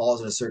lot, and it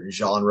falls in a certain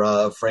genre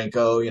of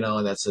Franco,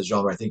 and that's a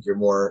genre I think you're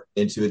more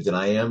into it than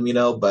I am,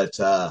 but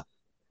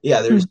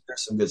there's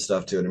some good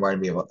stuff too. And it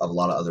reminded me of a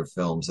lot of other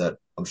films that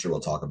I'm sure we'll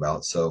talk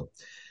about. So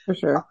for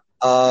sure.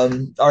 All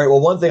right.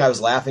 Well, one thing I was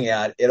laughing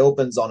at, it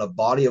opens on a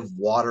body of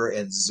water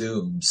and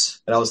zooms.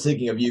 And I was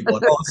thinking of you going,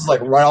 this is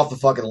like right off the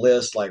fucking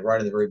list, like right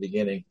at the very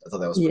beginning. I thought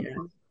that was pretty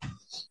fun.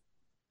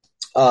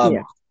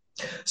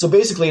 So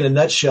basically, in a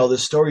nutshell,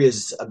 this story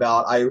is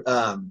about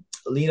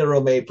Lena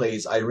Romay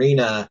plays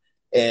Irina,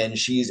 and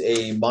she's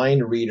a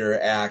mind reader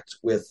act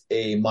with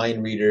a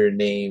mind reader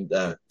named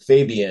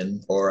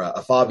Fabian or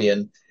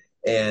Fabian,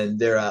 and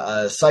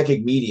they're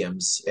psychic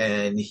mediums.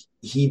 And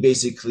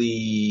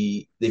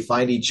they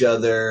find each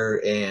other,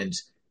 and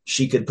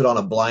she could put on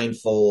a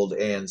blindfold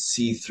and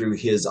see through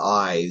his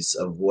eyes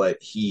of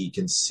what he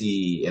can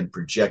see and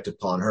project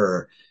upon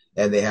her.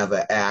 And they have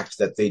an act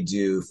that they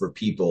do for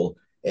people.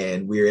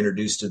 And we're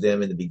introduced to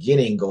them in the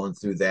beginning going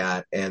through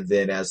that. And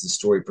then as the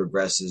story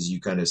progresses,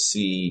 you kind of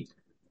see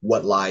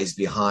what lies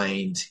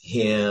behind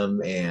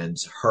him and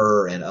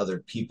her and other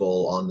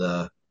people on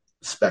the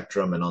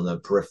spectrum and on the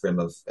periphery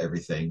of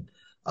everything.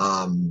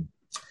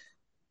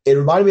 It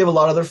reminded me of a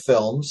lot of other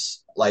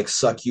films like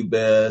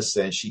Succubus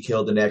and She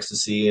Killed in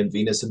Ecstasy and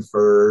Venus in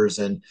Furs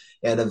and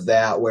of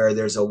that, where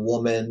there's a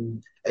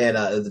woman and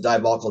the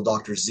Diabolical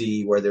Dr.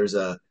 Z, where there's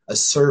a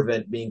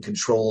servant being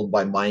controlled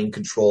by mind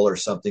control or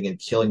something and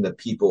killing the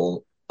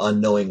people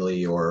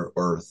unknowingly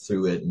or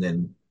through it, and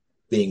then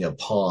being a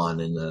pawn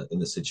in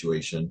the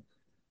situation.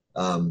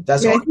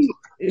 That's I think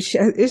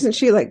isn't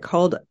she like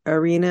called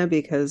Irina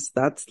because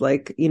that's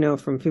like,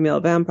 from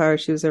Female Vampire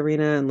she was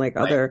Irina, and like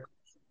right.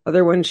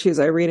 other ones she's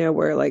Irina,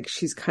 where like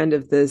she's kind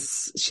of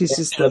she's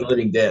just like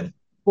Living Dead.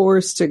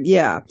 Forced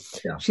to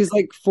she's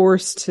like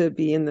forced to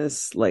be in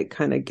this like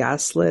kind of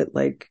gaslit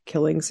like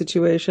killing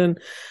situation,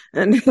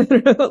 and I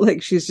don't know,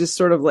 like she's just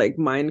sort of like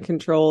mind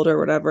controlled or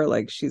whatever,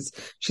 like she's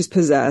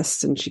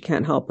possessed and she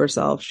can't help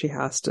herself, she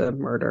has to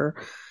murder.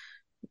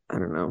 I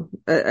don't know.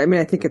 I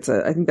mean, I think that's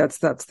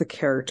the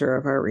character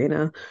of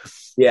Irina.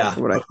 Yeah,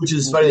 What I which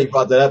is funny that you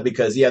brought that up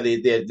because yeah,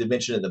 they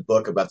mentioned in the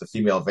book about the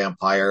female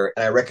vampire,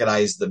 and I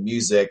recognize the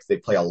music they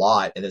play a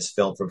lot in this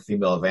film from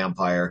Female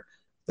Vampire,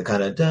 the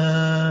kind of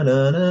da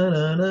na na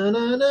na na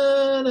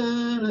na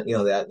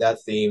na na, that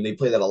theme. They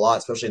play that a lot,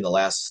 especially in the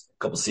last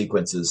couple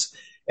sequences.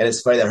 And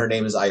it's funny that her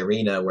name is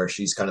Irina, where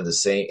she's kind of the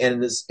same,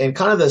 and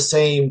kind of the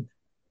same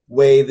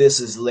way this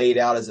is laid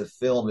out as a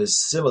film is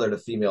similar to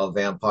Female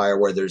Vampire,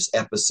 where there's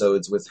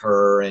episodes with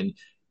her and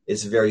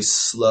it's very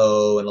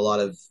slow and a lot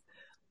of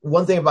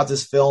one thing about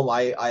this film,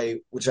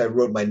 which I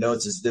wrote in my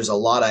notes, is there's a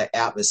lot of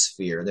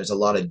atmosphere and there's a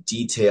lot of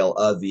detail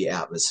of the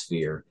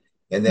atmosphere,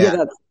 and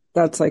Yeah,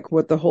 that's like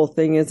what the whole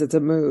thing is. It's a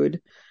mood.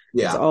 It's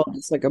yeah, all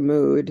just like a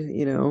mood,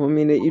 you know. I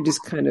mean, you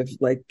just kind of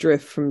like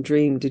drift from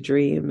dream to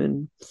dream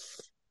and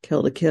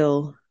kill to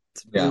kill.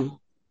 It's yeah. pretty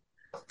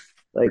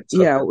like,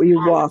 So yeah, we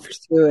walked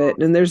through it,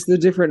 and there's the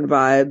different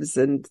vibes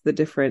and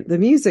the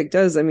music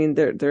does. I mean,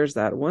 there's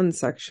that one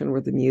section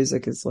where the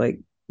music is like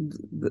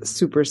the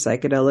super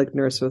psychedelic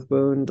Nurse with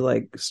Wound,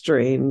 like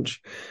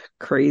strange,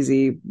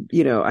 crazy.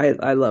 You know,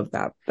 I love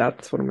that.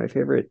 That's one of my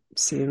favorite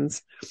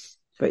scenes.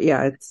 But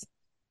yeah,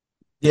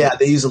 yeah,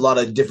 they it's use a lot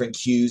of different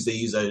cues. They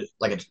use a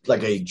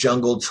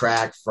jungle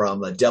track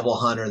from a Devil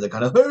Hunter, the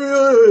kind of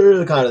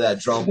that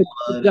drum the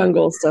one, and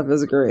jungle stuff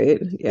is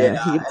great. yeah, Yeah,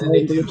 he gets and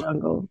they into the do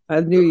jungle. I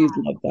knew you'd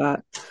love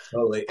that.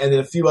 totally, and then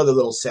a few other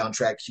little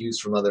soundtrack cues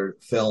from other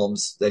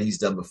films that he's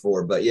done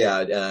before. But yeah,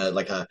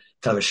 like a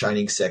kind of a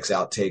Shining Sex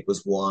outtake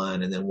was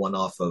one, and then one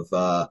off of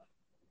uh,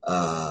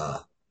 uh,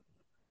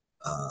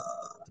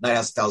 Night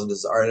Has a Thousand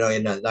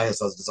Desires. No, Night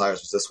Has a Thousand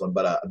Desires was this one,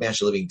 but A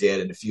Banshee of Living Dead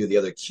and a few of the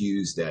other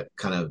cues that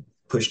kind of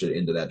pushed it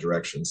into that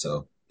direction.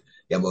 So,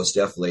 yeah, most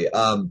definitely.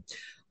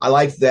 I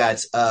like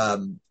that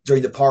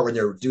during the part when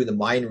they're doing the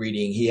mind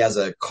reading, he has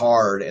a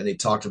card and they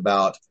talked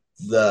about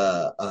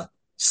the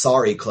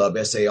Sari Club,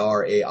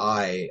 Sarai,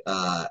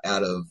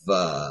 out of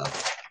I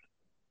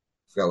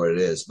forgot what it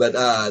is, but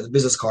the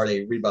business card.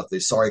 They read about the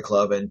Sari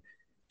Club and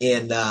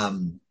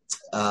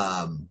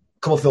a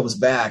couple films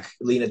back,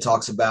 Lena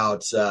talks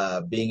about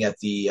being at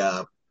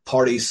the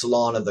party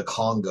salon of the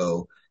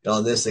Congo. And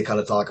on this, they kind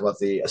of talk about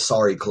the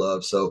Asari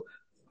Club. So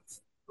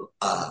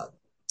uh,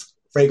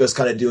 Franco's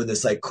kind of doing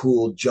this like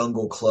cool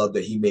jungle club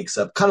that he makes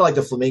up, kind of like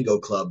the Flamingo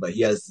Club, but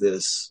he has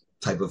this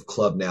type of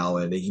club now,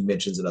 and he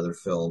mentions in other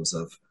films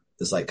of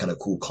this like kind of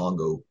cool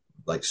Congo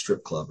like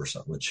strip club or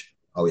something, which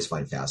I always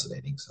find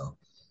fascinating. So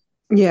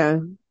Yeah,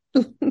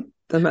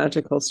 the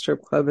magical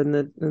strip club in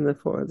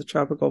the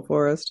tropical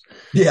forest.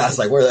 yeah, it's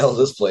like where the hell is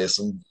this place?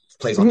 Some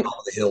place on Yeah, top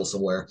of the hill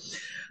somewhere.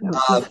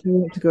 Uh,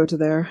 definitely have to go to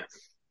there.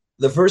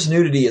 the first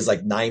nudity is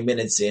like 9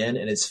 minutes in,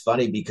 and it's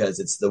funny because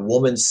it's the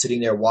woman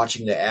sitting there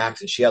watching the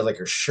act, and she has like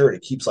her shirt,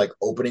 it keeps like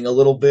opening a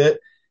little bit,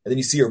 and then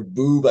you see her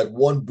boob, like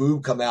one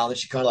boob come out, and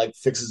she kind of like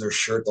fixes her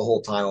shirt the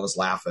whole time. I was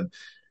laughing.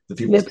 The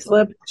people, Nip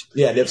slip.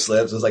 yeah, nip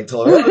slips. It was like,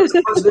 tell her, oh, it's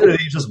the first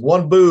nudity, just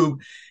one boob.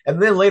 And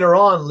then later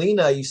on,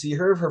 Lena, you see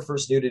her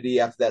first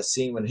nudity after that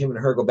scene when him and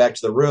her go back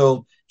to the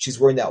room. She's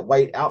wearing that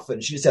white outfit,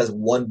 and she just has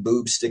one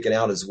boob sticking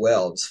out as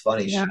well. It's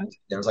funny. Yeah,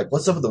 I was like,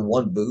 what's up with the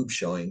one boob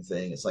showing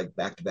thing? It's like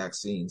back to back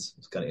scenes.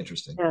 It's kind of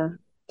interesting. yeah.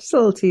 Just a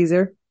little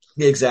teaser.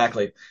 Yeah,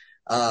 exactly.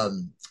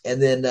 And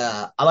then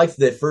I like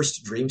the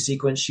first dream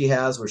sequence she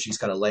has where she's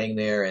kind of laying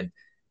there and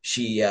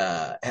she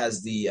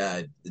has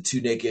the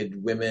two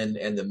naked women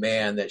and the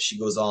man that she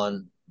goes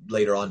on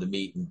later on to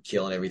meet and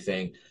kill and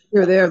everything.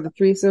 You're there, the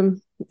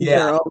threesome. They're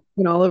Yeah, all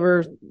looking all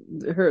over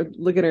her.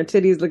 Look at her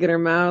titties. Look at her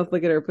mouth.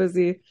 Look at her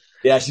pussy.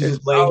 yeah, she's They're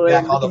just laying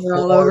back on the looking her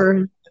all floor,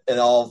 over. and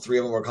all three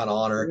of them were kind of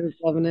on her.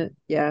 Just loving it.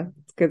 Yeah,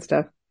 it's good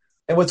stuff.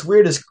 And what's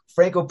weird is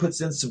Franco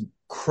puts in some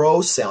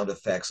crow sound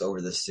effects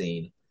over this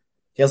scene.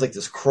 He has like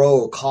this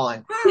crow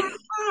cawing. I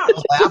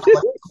was laughing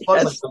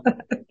like, Yes.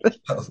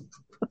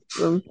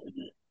 Um,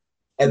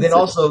 and then it's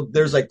also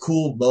there's like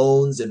cool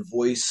moans and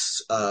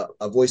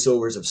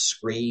voiceovers of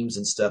screams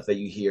and stuff that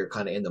you hear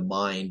kind of in the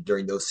mind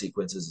during those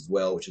sequences as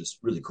well, which is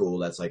really cool.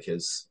 That's like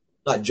his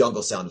not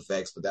jungle sound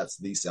effects, but that's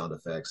the sound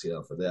effects,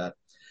 for that.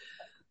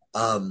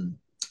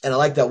 And I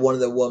like that one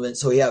of the women.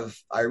 So we have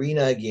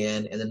Irina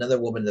again, and another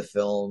woman in the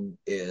film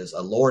is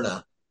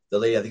Lorna, the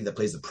lady I think that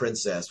plays the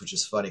princess, which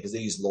is funny because they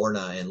use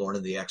Lorna and Lorna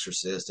the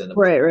Exorcist, and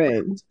right.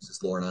 is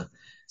Lorna.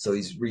 So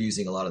he's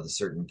reusing a lot of the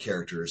certain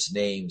characters'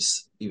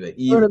 names, Sort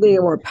even of be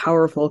a more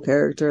powerful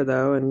character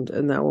though,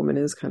 and that woman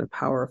is kind of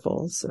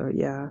powerful. So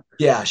yeah,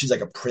 yeah, she's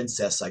like a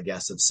princess, I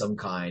guess, of some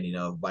kind,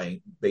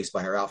 based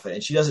by her outfit.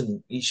 And she has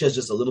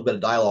just a little bit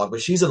of dialogue,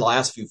 but she's in the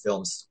last few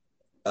films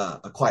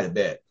quite a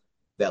bit.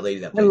 That lady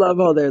that I played. love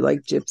all their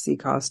like gypsy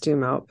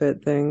costume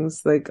outfit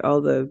things. Like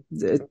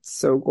it's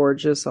so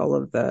gorgeous. All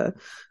of the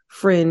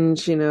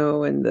fringe,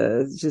 and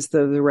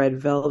the red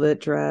velvet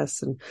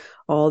dress and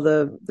all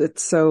of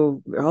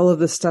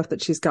the stuff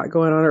that she's got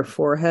going on her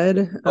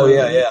forehead. Oh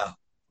yeah.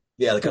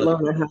 The kind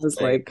of Lorna has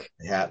thing, like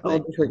hat all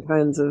thing. different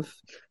kinds of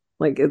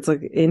like it's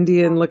like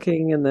Indian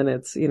looking, and then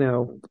it's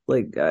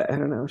like I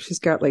don't know. She's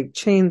got like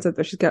chains up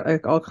there. She's got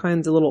like all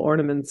kinds of little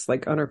ornaments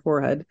like on her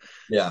forehead.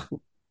 Yeah,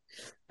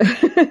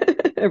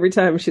 Every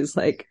time she's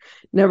like,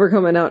 never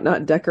coming out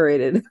not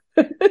decorated.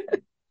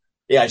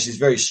 Yeah, she's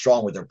very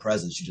strong with her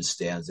presence. She just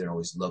stands there and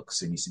always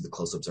looks, and you see the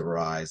close-ups of her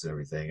eyes and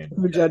everything. And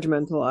Her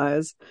judgmental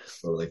eyes.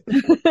 totally.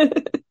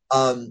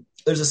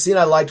 There's a scene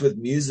I liked with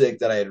music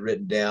that I had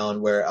written down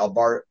where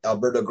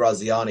Alberto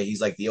Graziani, he's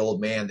like the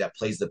old man that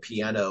plays the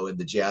piano in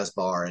the jazz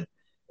bar, and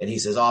he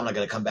says, "Oh, I'm not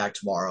going to come back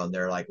tomorrow." And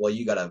they're like, "Well,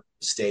 you got to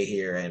stay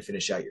here and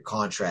finish out your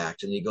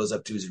contract." And he goes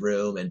up to his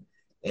room and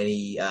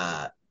he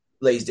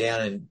lays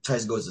down and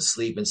tries to go to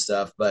sleep and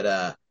stuff,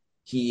 but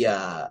he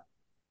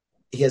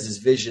has this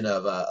vision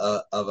of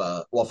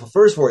a well,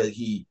 first of all,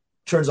 he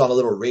turns on a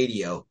little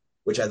radio,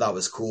 which I thought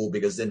was cool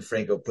because then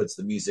Franco puts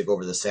the music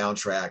over the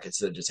soundtrack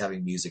instead of just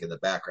having music in the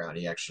background.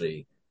 He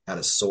actually had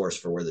a source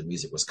for where the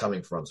music was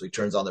coming from. So he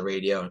turns on the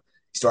radio and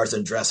he starts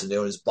undressing,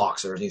 doing his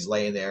boxers, and he's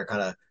laying there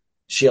kind of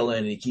chilling,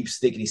 and he keeps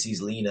thinking he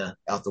sees Lena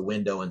out the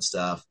window and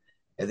stuff.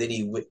 And then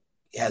he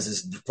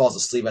falls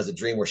asleep, has a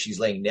dream where she's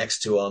laying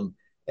next to him.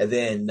 And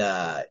then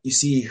you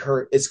see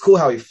her. It's cool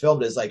how he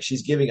filmed it. It's like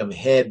she's giving him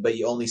head, but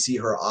you only see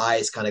her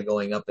eyes kind of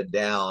going up and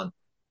down.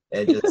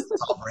 And just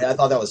I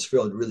thought that was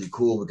filmed really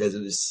cool because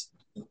it was,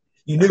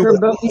 you knew her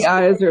buggy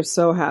eyes are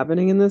so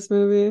happening in this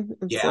movie.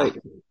 It's yeah. like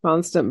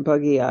constant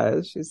buggy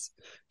eyes. She's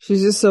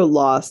just so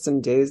lost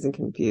and dazed and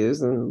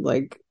confused and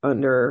like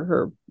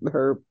under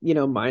her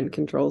mind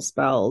control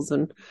spells,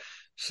 and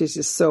she's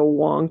just so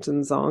wonked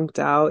and zonked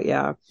out.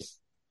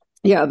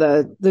 Yeah,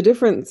 the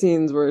different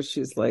scenes where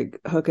she's like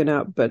hooking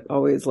up but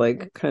always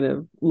like kind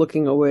of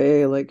looking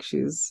away, like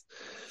she's,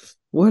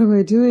 what am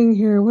I doing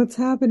here? What's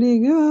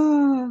happening?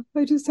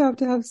 I just have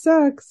to have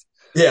sex.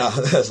 Yeah,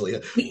 that's Lena.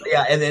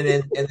 Yeah, and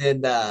then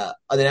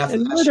after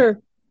and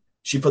that,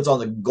 she puts on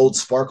the gold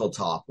sparkle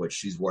top, which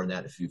she's worn that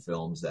in a few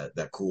films.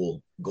 That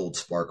cool gold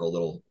sparkle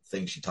little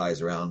thing she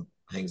ties around,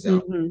 hangs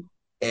down. Mm-hmm.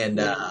 And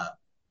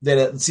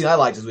then the scene I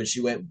liked is when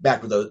she went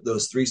back with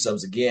those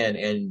threesomes again,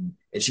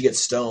 and she gets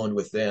stoned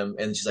with them,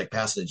 and she's like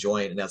passing a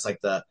joint, and that's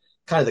like the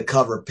kind of the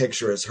cover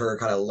picture is her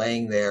kind of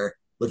laying there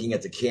looking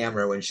at the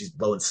camera when she's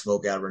blowing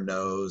smoke out of her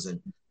nose,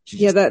 and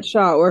that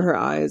shot where her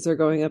eyes are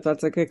going up,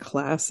 that's like a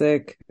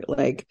classic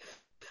like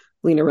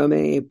Lena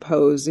Romay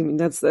pose. I mean,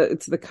 it's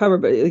the cover,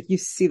 but like you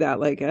see that,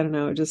 like, I don't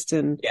know, just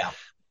in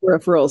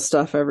peripheral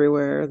stuff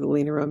everywhere. The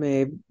Lena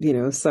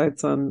Romay,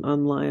 sites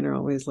online are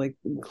always like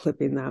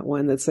clipping that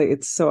one. That's like,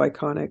 it's so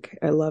iconic.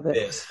 I love it.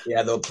 It is.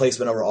 Yeah, the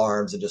placement of her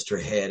arms and just her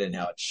head and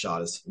how it's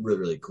shot is really,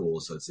 really cool.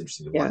 So it's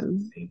interesting to watch.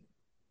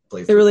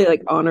 It really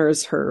like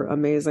honors her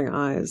amazing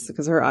eyes,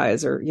 because her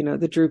eyes are,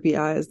 the droopy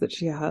eyes that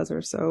she has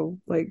are so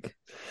like,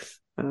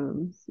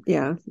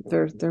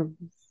 they're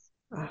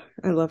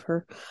I love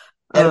her.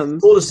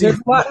 Cool to see. There's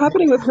a lot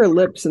happening with her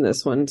lips in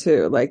this one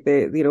too. Like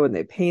they, when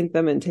they paint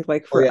them and take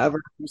like forever,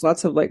 there's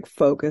lots of like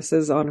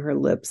focuses on her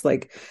lips,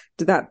 like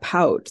to that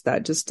pout,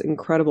 that just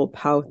incredible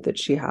pout that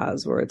she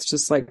has, where it's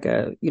just like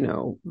a,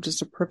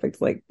 just a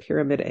perfect like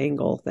pyramid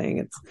angle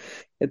thing.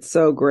 It's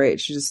so great.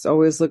 She just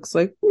always looks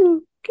like,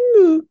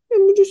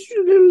 I'm just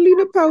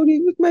Lena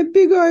pouting with my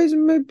big eyes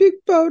and my big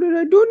pout, and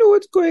I don't know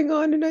what's going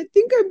on, and I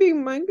think I'm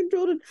being mind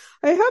controlled, and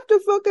I have to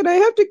fuck and I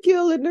have to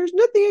kill, and there's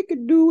nothing I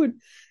can do,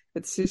 and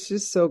it's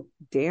just so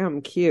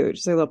damn cute.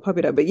 Just like a little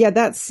puppy dog. But yeah,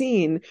 that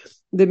scene,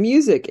 the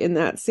music in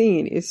that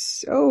scene is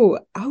so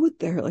out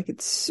there. Like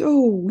it's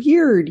so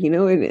weird,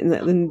 and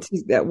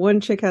that one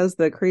chick has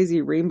the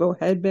crazy rainbow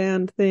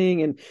headband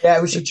thing. And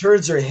when she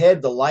turns her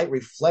head, the light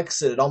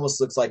reflects it. It almost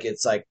looks like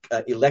it's like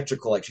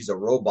electrical, like she's a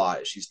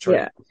robot. She's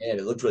turning her head.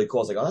 It looked really cool.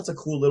 It's like, oh, that's a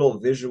cool little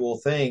visual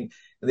thing.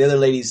 And the other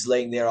lady's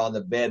laying there on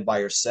the bed by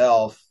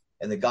herself.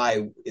 And the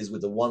guy is with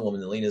the one woman.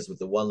 And Lena's with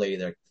the one lady.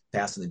 They're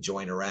passing the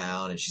joint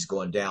around, and she's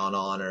going down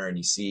on her, and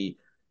you see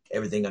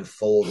everything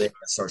unfolding. It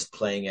starts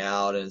playing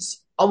out, and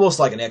it's almost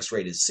like an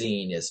X-rated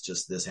scene. It's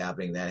just this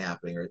happening, that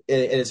happening, and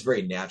it's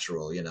very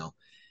natural,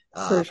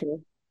 For sure.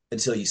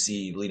 Until you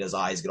see Lena's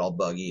eyes get all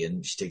buggy,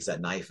 and she takes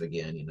that knife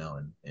again,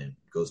 and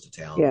goes to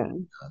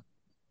town.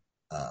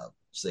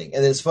 Sing.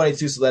 And then it's funny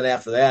too. So then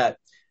after that,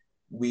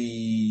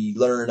 we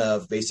learn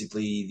of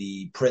basically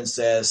the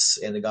princess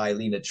and the guy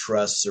Lena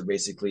trusts are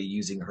basically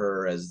using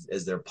her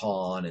as their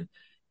pawn, and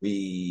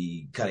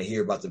we kind of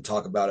hear about them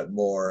talk about it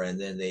more, and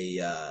then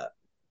they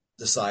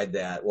decide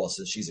that, well,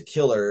 since she's a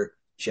killer,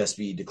 she has to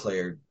be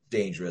declared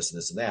dangerous and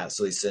this and that.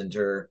 So they send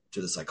her to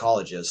the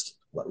psychologist,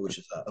 which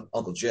is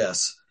Uncle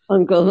Jess.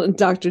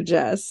 Dr.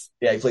 Jess.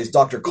 Yeah, he plays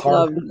Dr.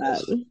 Carter. Love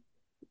that.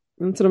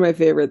 That's one of my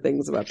favorite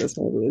things about this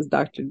movie is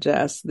Dr.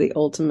 Jess, the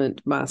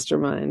ultimate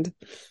mastermind.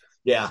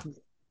 Yeah.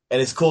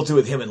 And it's cool too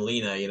with him and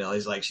Lena,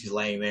 he's like, she's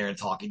laying there and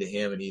talking to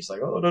him, and he's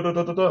like, oh,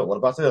 no, what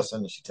about this?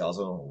 And she tells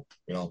him,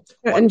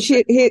 and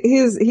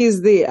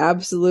he's the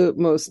absolute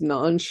most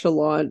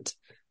nonchalant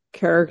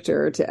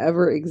character to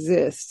ever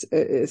exist,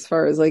 as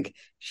far as like,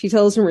 she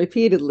tells him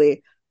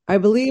repeatedly, I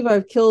believe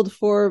I've killed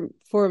four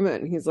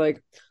men. He's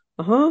like,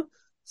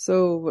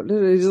 so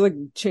he just like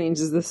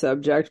changes the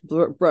subject,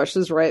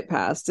 brushes right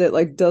past it,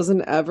 like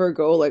doesn't ever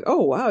go like,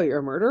 oh wow, you're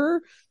a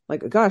murderer.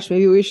 like, gosh,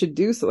 maybe we should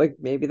do so. Like,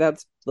 maybe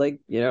that's like,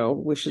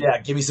 we should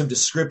Yeah, give me some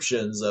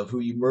descriptions of who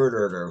you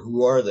murdered or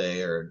who are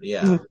they or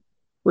yeah.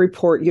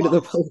 report you to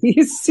the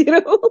police.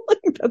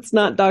 Like that's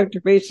not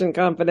Dr. Patient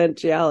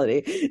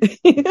confidentiality.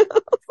 Yeah.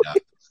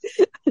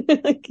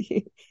 Like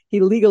he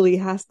legally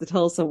has to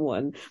tell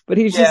someone, but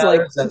he's just Yeah, like,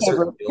 there's that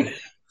certain deal.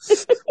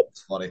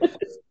 It's funny.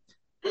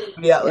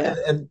 Yeah, yeah.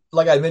 and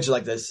like I mentioned,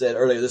 like I said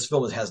earlier, this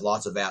film has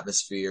lots of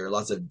atmosphere,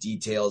 lots of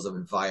details of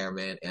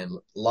environment, and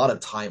a lot of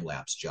time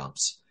lapse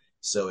jumps.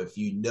 So if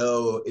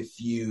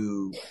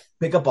you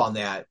pick up on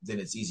that, then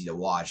it's easy to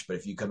watch. But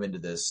if you come into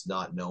this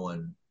not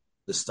knowing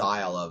the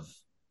style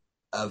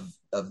of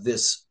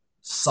this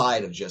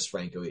side of Jess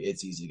Franco,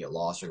 it's easy to get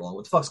lost or going,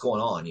 what the fuck's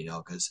going on,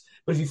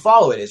 but if you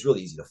follow it, it's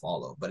really easy to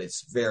follow. But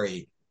it's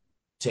very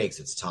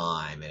takes its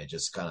time, and it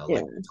just kind of Yeah.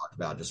 like we talked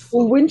about, just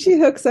Well, floats. when she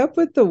hooks up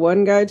with the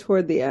one guy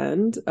toward the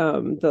end,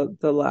 the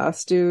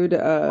last dude,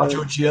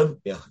 Macho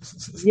Jim, yeah,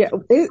 yeah,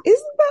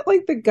 isn't that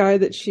like the guy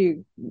that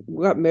she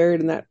got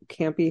married in that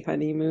campy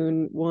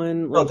honeymoon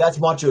one? no, Like, that's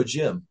Macho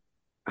Jim.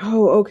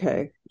 oh,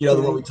 okay. The Yeah.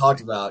 one we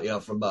talked about,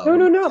 from No,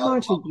 no, not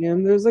Macho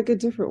Jim. There's like a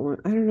different one.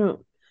 I don't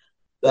know.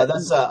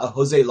 that's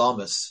Jose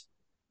Lamas.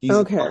 He's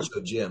Okay.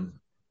 Macho Jim.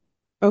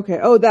 Okay.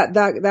 Oh,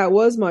 that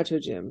was Macho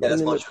Jim. Yeah, that's And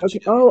then Macho okay.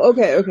 Jim. Oh,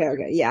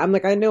 okay. Yeah, I'm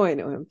like, I know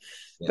him.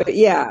 Yeah. But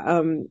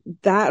yeah,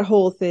 that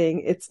whole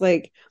thing, it's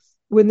like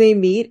when they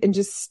meet and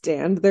just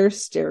stand there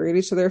staring at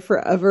each other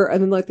forever,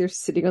 and then like they're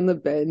sitting on the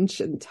bench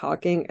and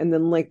talking, and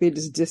then like they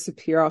just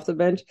disappear off the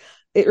bench.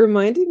 It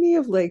reminded me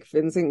of like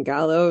Vincent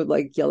Gallo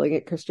like yelling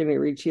at Christina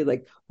Ricci,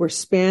 like, we're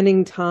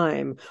spanning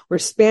time. We're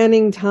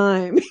spanning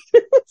time.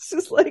 It's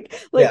just like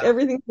Yeah.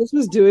 everything this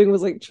was doing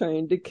was like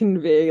trying to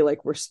convey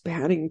like we're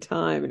spanning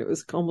time, and it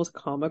was almost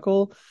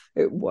comical.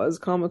 It was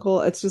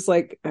comical. It's just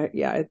like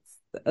yeah, it's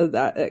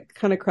that it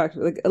kind of cracked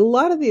like a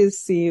lot of these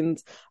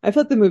scenes. I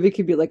felt the movie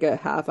could be like a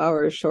half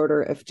hour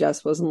shorter if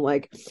Jess wasn't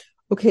like,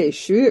 okay,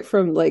 shoot it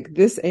from like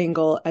this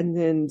angle and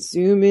then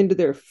zoom into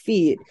their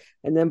feet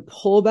and then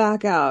pull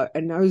back out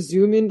and now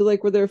zoom into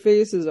like where their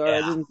faces are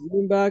and then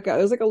zoom back out.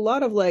 It was like a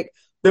lot of like,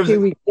 okay,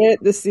 we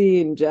get the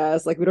scene,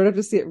 Jess. Like we don't have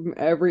to see it from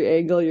every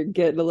angle. You're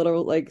getting a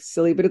little like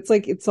silly, but it's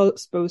like it's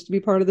supposed to be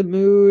part of the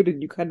mood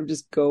and you kind of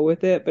just go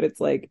with it. But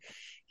it's like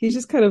he's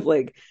just kind of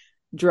like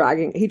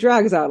he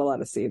drags out a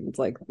lot of scenes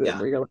like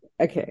where you're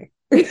like, okay.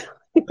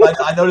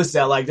 I noticed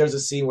that like there's a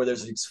scene where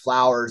there's these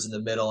flowers in the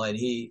middle, and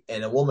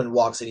a woman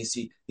walks in.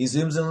 He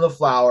zooms in on the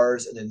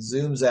flowers, and then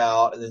zooms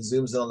out, and then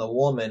zooms in on the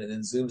woman, and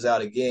then zooms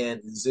out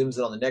again, and zooms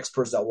in on the next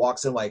person that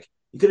walks in. Like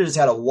you could have just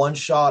had a one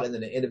shot and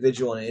then an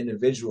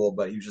individual,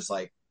 but he was just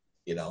like,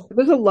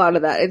 There's a lot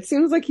of that. It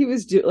seems like he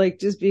was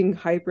just being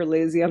hyper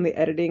lazy on the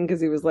editing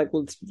because he was like,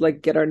 let's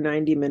like get our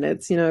 90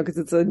 minutes, because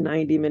it's a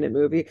 90-minute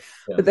movie.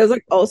 Yeah. But there's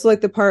like also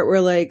like the part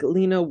where like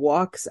Lena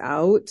walks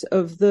out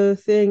of the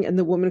thing and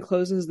the woman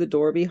closes the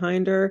door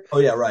behind her. Oh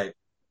yeah, right.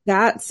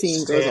 That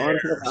scene goes on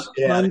for like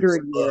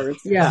 100 years.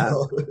 Yeah.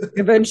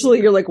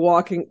 Eventually you're like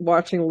watching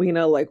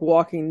Lena like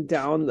walking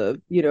down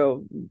the,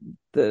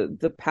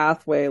 the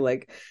pathway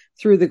like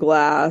through the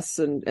glass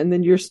and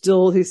then he's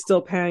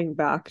still panning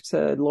back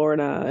to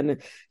Lorna and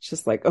it's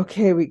just like,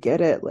 okay, we get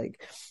it.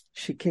 Like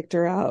she kicked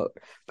her out.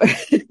 But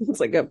it's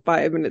like a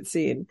 5-minute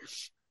scene.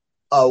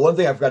 One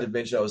thing I forgot to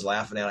mention I was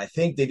laughing at, I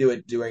think they do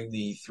it during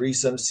the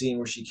threesome scene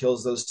where she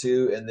kills those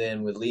two, and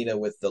then with Lena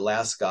with the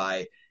last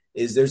guy,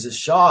 is there's a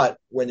shot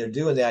when they're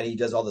doing that, he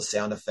does all the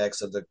sound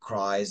effects of the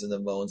cries and the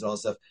moans and all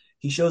that stuff.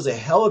 He shows a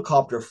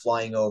helicopter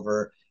flying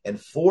over,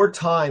 and 4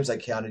 times I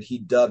counted, he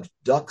dubbed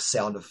duck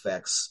sound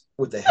effects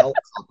with the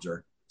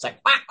helicopter. It's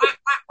like, whack, whack,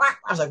 whack, whack.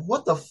 I was like,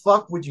 what the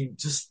fuck would you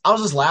I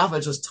was just laughing.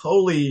 It's just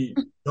totally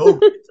no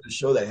to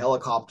show that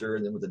helicopter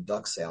and then with the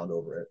duck sound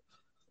over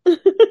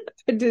it.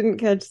 I didn't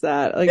catch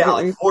that. Like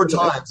 4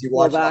 times you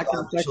watch back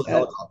the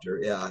helicopter.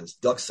 Yeah, it's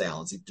duck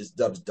sounds. He just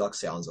dubs duck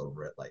sounds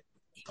over it. Like,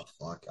 what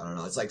the fuck? I don't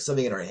know. It's like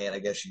something in her head. I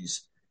guess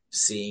she's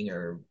seeing,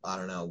 or I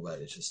don't know, but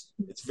it's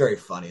very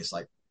funny. It's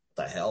like,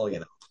 what the hell,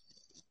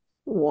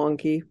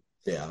 wonky.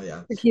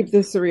 Yeah. To keep the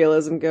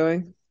surrealism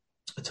going.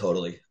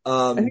 Totally.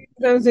 I think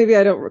sometimes maybe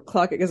I don't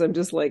clock it because I'm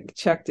just like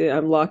checked in.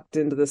 I'm locked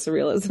into the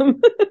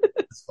surrealism.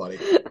 That's funny.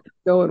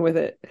 Going with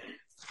it.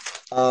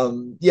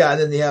 Yeah, and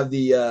then they have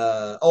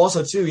the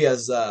also too, he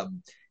has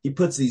he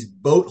puts these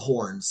boat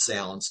horn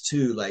sounds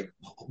too, like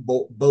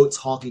boats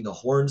honking the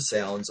horn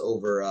sounds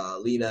over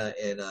Lena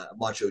and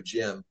Macho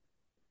Jim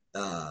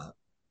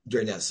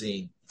during that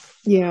scene.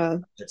 Yeah.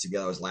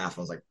 Together I was laughing.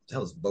 I was like, what the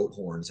hell does boat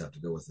horns have to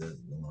go with it?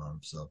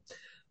 So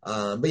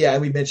but yeah,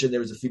 and we mentioned there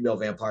was a female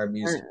vampire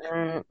music.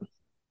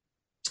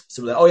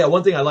 So that, oh yeah,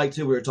 one thing I like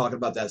too, we were talking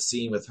about that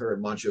scene with her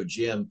and Macho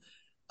Jim.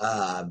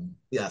 Yeah,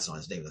 that's not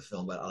his name of the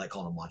film, but I like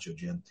calling him Macho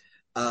Jim.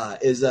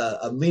 Is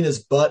Lena's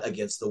butt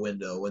against the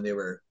window when they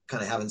were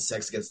kind of having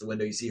sex against the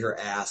window. You see her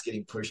ass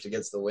getting pushed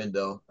against the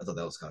window. I thought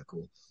that was kind of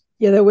cool.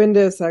 Yeah, the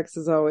window sex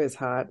is always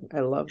hot. I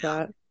love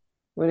that.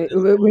 When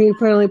he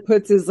finally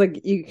puts his,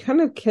 like, you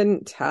kind of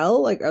can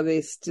tell, like, are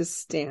they just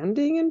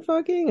standing and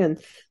fucking?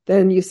 And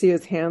then you see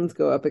his hands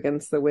go up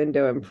against the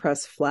window and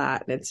press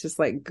flat, and it's just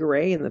like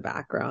gray in the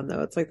background,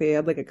 though. It's like they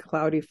had like a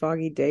cloudy,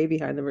 foggy day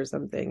behind them or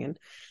something, and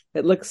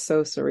it looks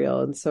so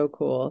surreal and so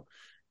cool.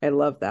 I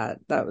love that.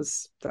 That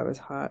was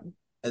hot.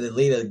 And then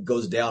Lena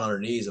goes down on her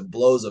knees and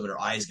blows them, and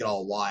her eyes get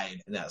all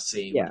wide in that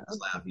scene when Yeah. he's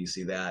laughing. You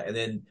see that, and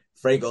then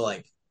Franco,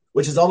 like,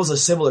 which is almost a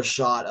similar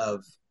shot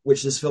of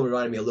which this film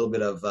reminded me a little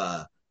bit of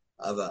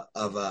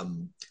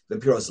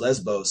Vampiros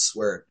Lesbos,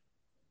 where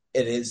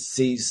it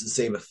sees the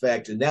same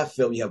effect. In that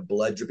film, you have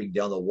blood dripping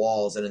down the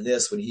walls, and in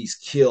this, when he's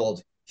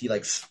killed, he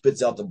like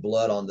spits out the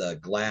blood on the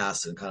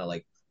glass and kind of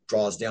like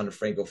draws down. To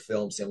Franco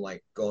films him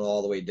like going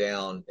all the way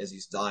down as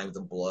he's dying with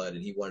the blood,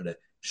 and he wanted to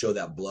show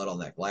that blood on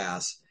that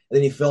glass. And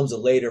then he films it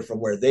later from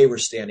where they were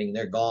standing, and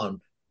they're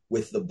gone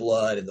with the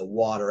blood and the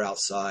water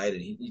outside,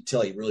 and you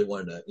tell he really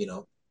wanted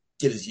to,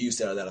 get his use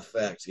out of that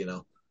effect.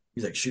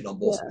 He's like shooting on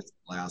both sides of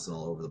the glass and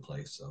all over the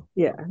place. So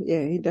Yeah,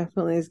 he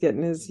definitely is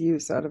getting his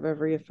use out of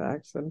every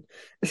effect and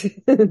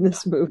in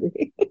this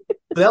movie.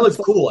 but that looked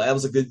cool. That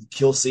was a good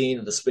kill scene,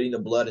 and the spitting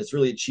of blood. It's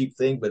really a cheap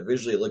thing, but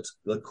visually it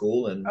looked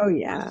cool and Oh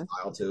yeah.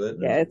 style to it.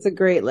 Yeah, it's a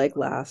great like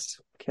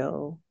last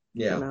kill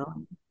Yeah.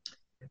 finale.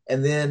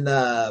 And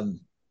then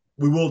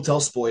we will tell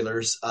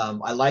spoilers.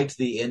 I liked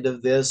the end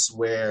of this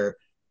where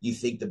you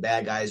think the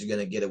bad guys are going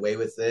to get away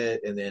with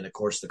it, and then of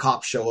course the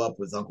cops show up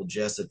with Uncle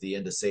Jess at the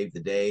end to save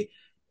the day.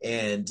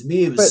 And to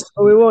me, it was.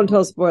 But we won't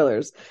tell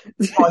spoilers.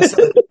 We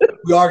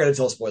are going to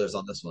tell spoilers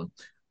on this one.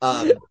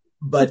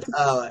 But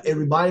it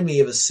reminded me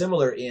of a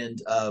similar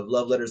end of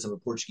Love Letters of a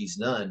Portuguese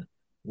Nun,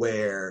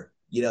 where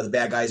the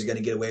bad guys are going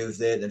to get away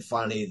with it, and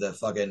finally the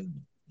fucking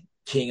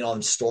king and all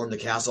them storm the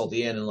castle at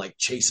the end and like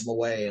chase them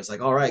away. And it's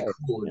like, all right,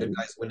 cool, the good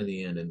guys win in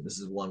the end. And this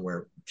is one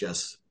where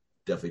Jess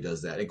definitely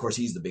does that. And of course,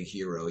 he's the big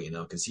hero,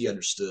 because he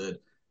understood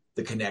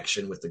the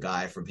connection with the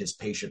guy from his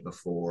patient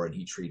before, and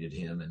he treated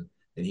him, and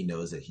he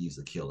knows that he's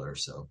the killer.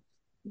 So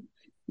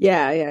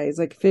yeah. He's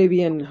like,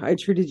 Fabian, I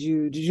treated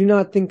you. Did you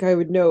not think I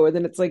would know? And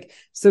then it's like,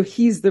 so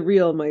he's the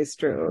real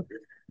maestro.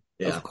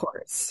 yeah, of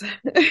course.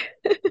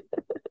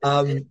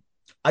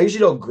 I usually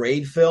don't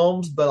grade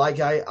films, but like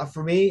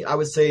for me, I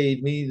would say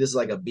this is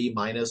like a B-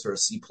 or a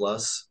C+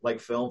 like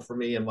film for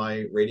me in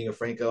my rating of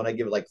Franco, and I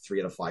give it like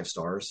 3 out of 5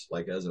 stars,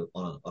 like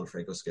on a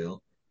Franco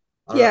scale.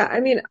 Yeah, I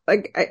mean,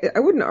 like I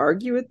wouldn't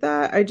argue with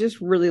that. I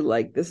just really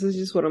like this is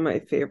just one of my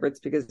favorites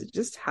because it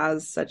just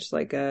has such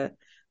like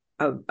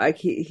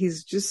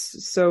he's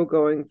just so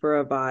going for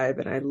a vibe,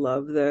 and I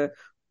love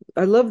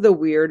the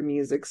weird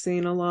music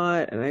scene a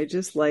lot, and I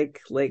just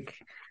like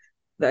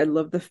I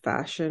love the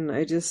fashion.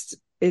 It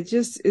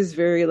just is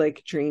very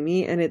like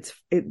dreamy, and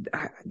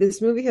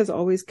this movie has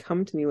always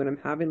come to me when I'm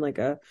having like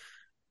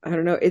I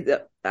don't know.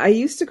 I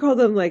used to call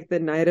them like the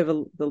Night of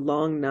the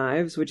Long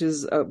Knives, which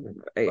is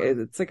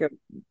it's like a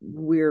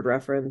weird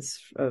reference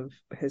of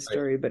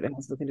history, but it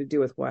has nothing to do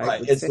with why.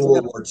 Right, it's the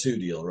World War II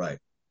deal, right?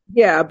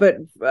 Yeah, but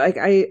like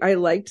I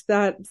liked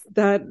that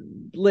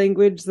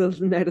language, the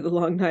Night of the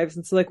Long Knives,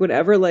 and so like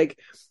whenever like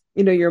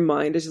your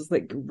mind is just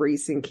like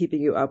racing,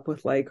 keeping you up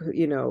with like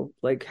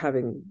like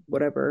having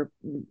whatever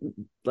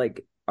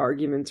like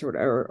arguments or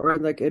whatever, or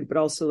like but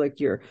also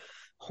like you're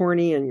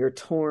horny and you're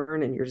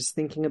torn and you're just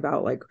thinking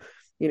about like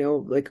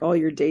like all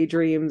your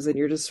daydreams, and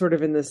you're just sort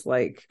of in this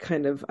like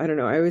kind of, I don't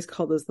know, I always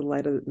call this the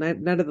night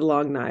of the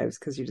long knives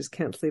because you just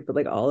can't sleep, but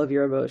like all of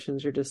your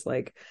emotions are just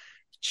like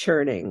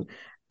churning.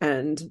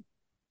 And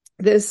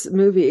this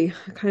movie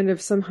kind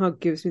of somehow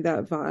gives me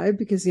that vibe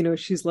because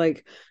she's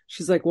like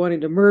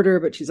wanting to murder,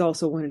 but she's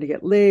also wanting to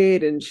get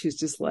laid, and she's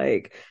just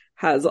like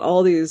has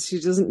all these, she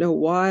doesn't know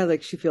why,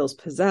 like she feels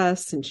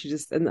possessed, and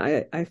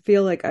I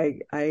feel like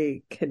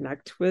I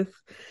connect with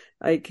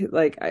like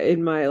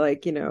in my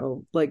like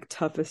like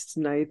toughest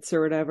nights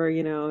or whatever,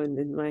 and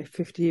in my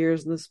 50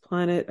 years on this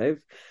planet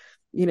I've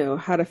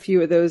had a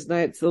few of those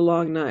nights, the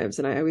long knives,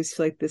 and I always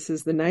feel like this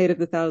is the night of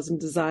the thousand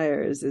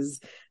desires is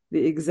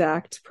the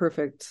exact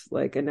perfect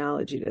like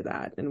analogy to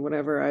that. And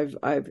whenever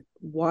I've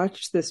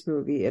watched this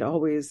movie, it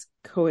always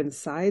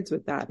coincides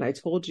with that. And I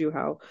told you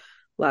how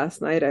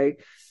last night I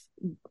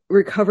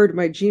recovered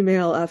my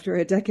Gmail after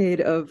a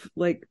decade of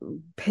like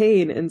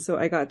pain, and so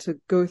I got to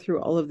go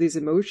through all of these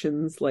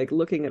emotions, like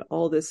looking at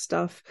all this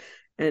stuff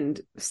and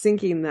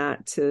syncing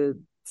that to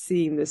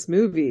seeing this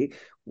movie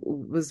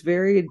was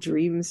very a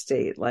dream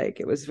state. Like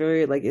it was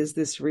very like, is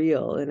this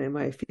real, and am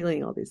I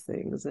feeling all these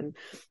things? And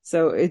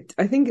so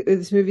I think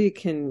this movie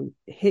can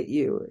hit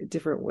you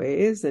different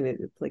ways, and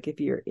it's like if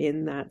you're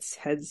in that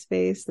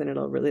headspace, then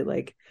it'll really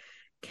like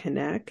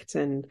connect.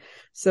 And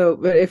so,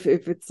 but if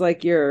it's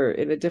like you're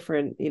in a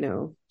different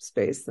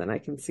space, then I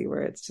can see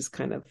where it's just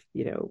kind of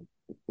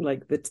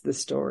like it's the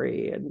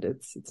story, and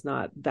it's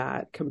not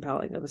that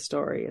compelling of a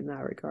story in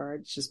that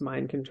regard. It's just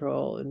mind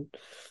control, and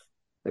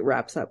it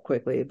wraps up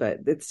quickly.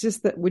 But it's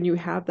just that when you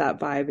have that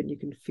vibe and you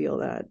can feel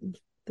that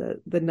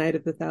the night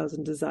of the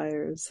thousand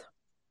desires,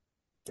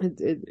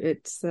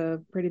 it's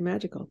pretty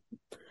magical.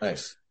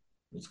 Nice.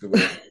 That's a good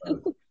way.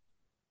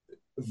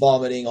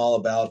 vomiting all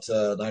about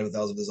Night of a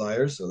Thousand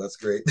Desires, so that's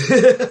great.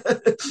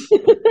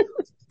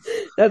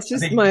 That's I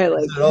just think my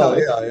like how oh I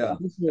feel yeah, yeah.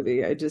 about this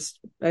movie. I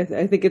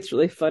think it's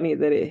really funny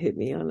that it hit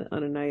me on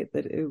a night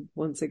that it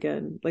once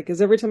again like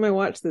because every time I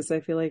watch this,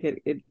 I feel like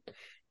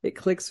it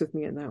clicks with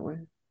me in that way.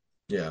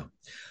 Yeah.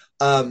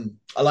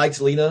 I liked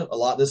Lena a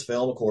lot in this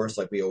film, of course,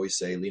 like we always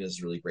say,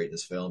 Lena's really great in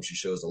this film. She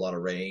shows a lot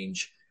of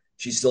range.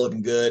 She's still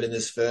looking good in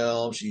this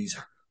film. She's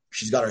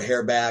got her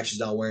hair back. She's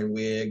not wearing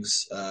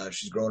wigs.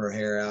 She's growing her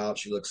hair out.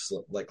 She looks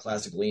like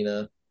classic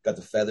Lena. Got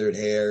the feathered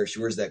hair. She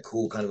wears that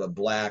cool kind of a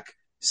black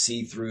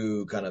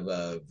see-through kind of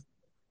a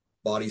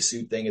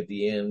bodysuit thing at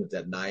the end with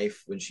that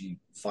knife when she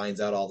finds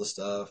out all the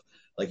stuff.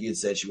 Like you had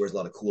said, she wears a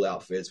lot of cool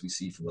outfits we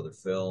see from other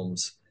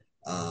films.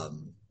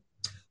 Um,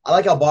 I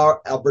like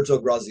Alberto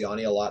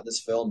Graziani a lot in this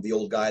film. The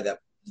old guy, that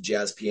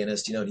jazz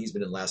pianist, and he's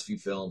been in the last few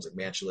films like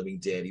Mansion Living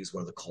Dead. He was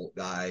one of the cult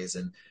guys,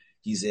 and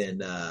he's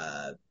in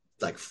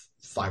like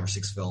 5 or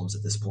 6 films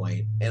at this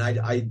point. And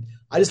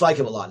I just like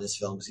him a lot in this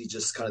film because he's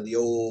just kind of the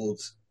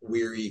old,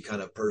 weary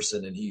kind of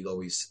person, and he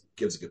always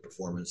gives a good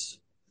performance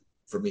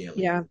for me at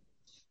least. Yeah.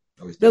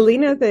 Always The does.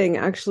 Lena thing,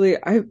 actually,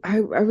 I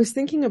was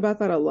thinking about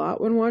that a lot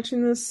when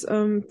watching this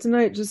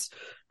tonight, just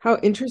how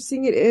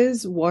interesting it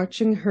is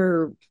watching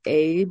her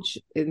age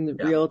in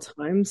Yeah, real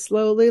time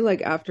slowly,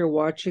 like after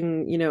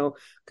watching,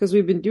 because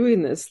we've been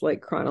doing this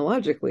like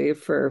chronologically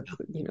for,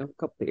 a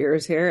couple of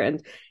years here,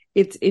 and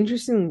it's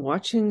interesting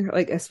watching her,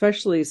 like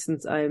especially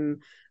since I'm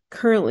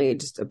currently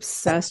just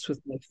obsessed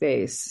with my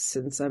face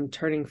since I'm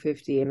turning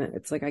 50, and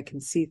it's like I can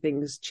see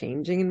things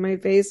changing in my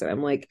face, and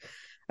I'm like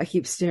I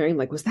keep staring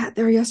like, was that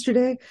there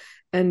yesterday?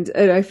 And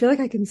I feel like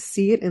I can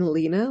see it in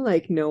Lena,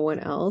 like no one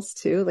else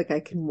too. Like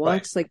I can right.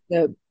 watch like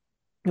the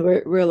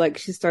where like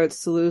she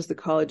starts to lose the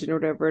collagen or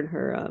whatever in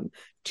her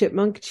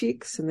chipmunk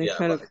cheeks, and they Yeah,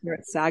 kind of right.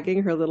 start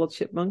sagging her little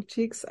chipmunk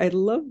cheeks. I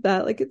love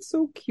that. Like it's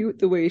so cute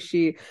the way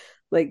she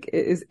like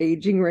is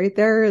aging right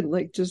there, and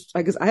like just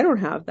because I don't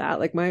have that.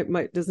 Like my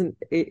doesn't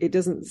it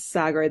doesn't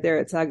sag right there.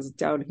 It sags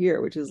down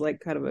here, which is like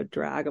kind of a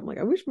drag. I'm like,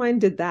 I wish mine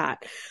did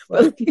that.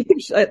 Right.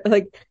 But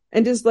like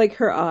and just like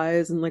her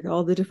eyes and like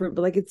all the different,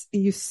 but like it's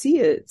you see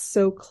it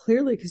so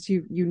clearly because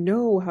you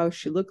know how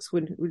she looks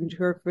when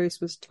her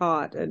face was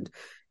taut and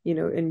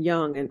and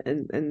young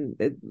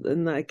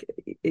and like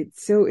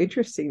it's so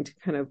interesting to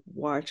kind of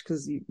watch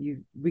because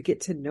we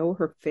get to know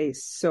her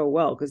face so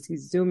well because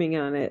he's zooming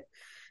on it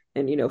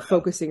and Yeah.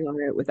 focusing on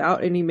it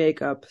without any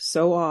makeup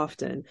so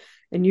often,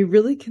 and you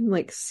really can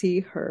like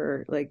see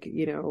her like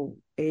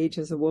age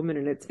as a woman,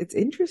 and it's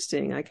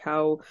interesting like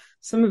how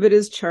some of it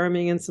is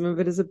charming and some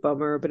of it is a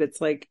bummer, but it's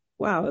like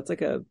wow, it's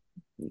like a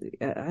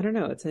I don't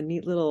know, it's a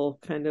neat little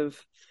kind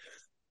of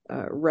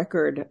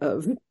record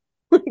of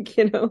like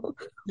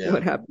Yeah.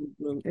 what happened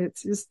to them.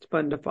 It's just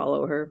fun to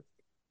follow her.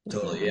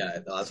 Totally. Yeah.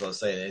 No, that's what I was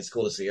saying. It's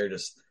cool to see her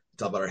just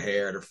talk about her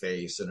hair and her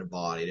face and her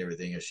body and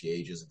everything as she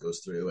ages and goes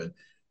through and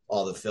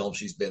all the films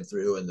she's been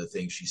through and the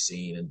things she's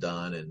seen and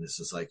done. And it's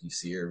just like you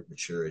see her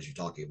mature as you're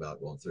talking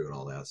about going through and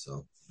all that.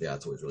 So yeah,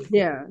 it's always really cool.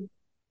 Yeah,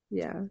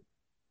 yeah.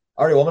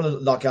 All right. Well, I'm going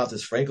to knock out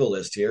this Franco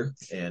list here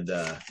and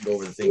go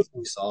over the things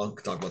we saw.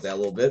 Talk about that a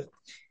little bit.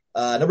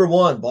 Number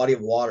 1, Body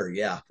of Water.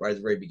 Yeah. Right at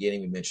the very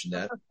beginning, we mentioned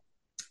that.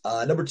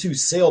 Number 2,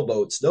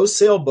 sailboats. No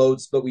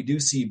sailboats, but we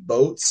do see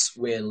boats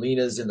when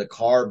Lena's in the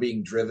car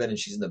being driven and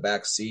she's in the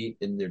back seat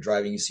and they're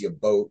driving. You see a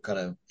boat kind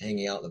of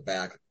hanging out in the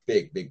back.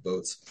 Big, big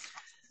boats.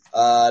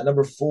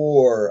 Number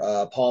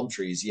 4, palm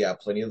trees. Yeah,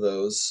 plenty of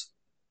those.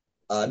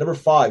 Number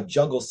 5,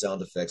 jungle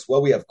sound effects.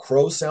 Well, we have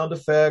crow sound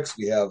effects.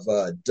 We have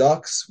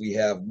ducks. We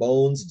have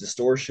moans,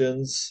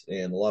 distortions,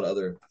 and a lot of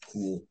other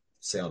cool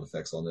sound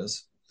effects on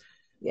this.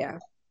 Yeah.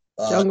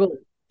 Uh,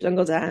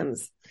 Jungle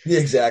times. Yeah,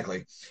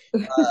 exactly.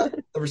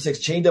 Number 6,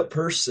 chained up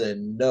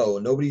person. No,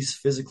 nobody's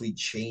physically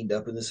chained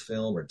up in this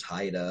film or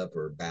tied up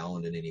or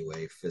bound in any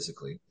way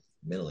physically.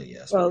 Mentally,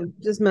 yes. Well,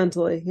 just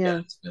mentally, Yeah, yeah.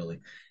 it's mentally.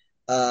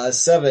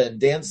 7,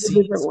 dance A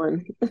different scenes.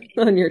 one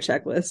on your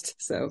checklist.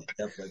 So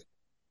Definitely.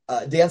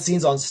 Dance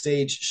scenes on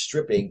stage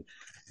stripping.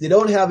 They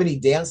don't have any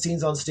dance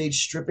scenes on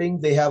stage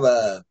stripping. They have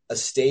a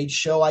stage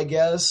show, I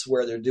guess,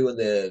 where they're doing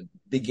the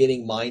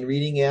beginning mind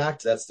reading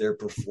act. That's their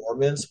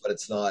performance, but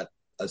it's not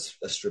a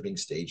stripping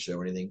stage show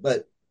or anything.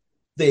 But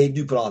they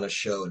do put on a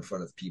show in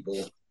front of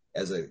people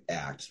as an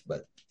act.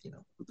 But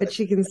but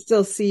she can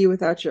still see you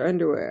without your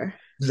underwear.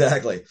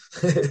 exactly.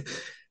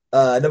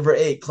 Number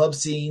 8, club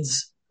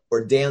scenes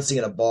or dancing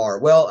at a bar.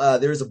 Well,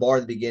 there's a bar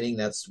in the beginning.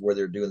 That's where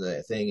they're doing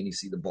the thing, and you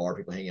see the bar,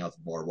 people hanging out at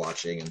the bar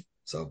watching, and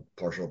so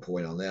partial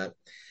point on that.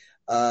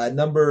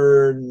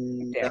 Number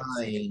Dance.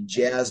 9,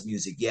 jazz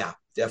music. Yeah,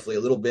 definitely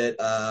a little bit,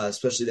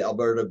 especially the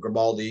Alberto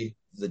Grimaldi,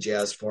 the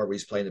jazz part where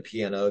he's playing the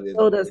piano.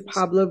 So does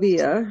Pablo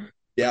Villa.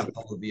 Yeah,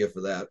 Pablo Villa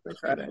for that. For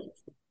credit.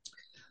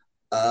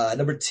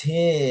 Number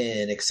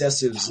 10,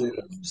 excessive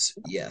zooms.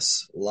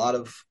 Yes, a lot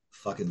of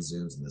fucking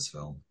zooms in this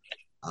film.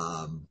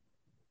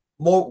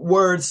 More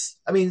words.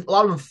 I mean, a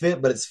lot of them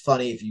fit, but it's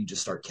funny if you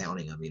just start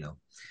counting them.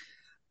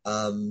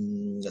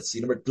 Let's see,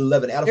 number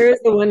 11. Out of There is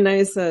the one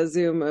nice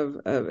zoom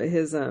of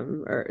his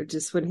or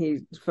just when he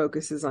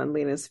focuses on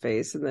Lena's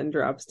face and then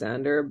drops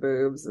down to her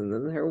boobs and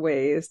then her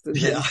waist and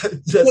yeah,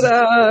 then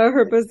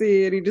her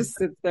pussy, and he just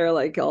sits there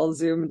like all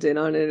zoomed in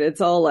on it.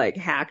 It's all like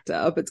hacked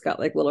up. It's got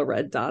like little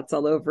red dots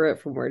all over it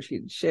from where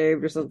she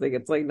shaved or something.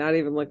 It's like not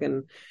even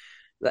looking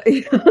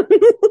like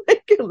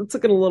it's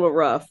looking a little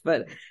rough,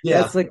 but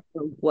yeah, that's like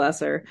bless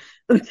her.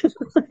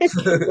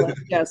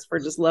 Yes, for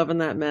just loving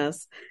that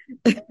mess.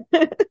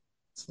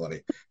 it's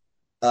funny.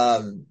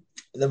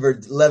 Number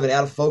 11,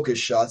 out of focus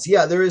shots.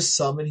 Yeah, there is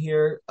some in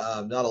here,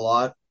 not a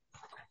lot,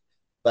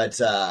 but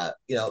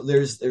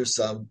there's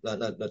some,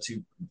 not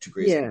too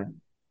crazy. Yeah.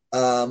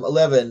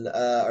 11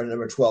 or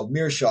number 12,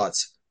 mirror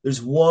shots. There's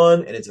one,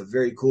 and it's a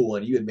very cool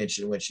one. You had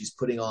mentioned when she's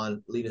putting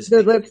on Lena's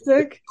the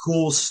lipstick,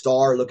 cool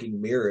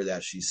star-looking mirror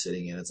that she's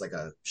sitting in. It's like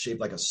shaped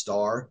like a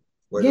star.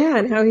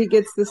 And how he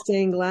gets the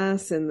stained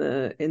glass in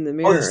the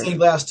mirror. Oh, the stained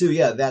glass too.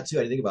 Yeah, that too.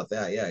 I didn't think about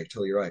that. Yeah, you're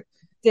totally right.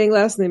 Stained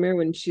glass in the mirror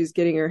when she's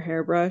getting her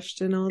hair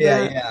brushed and all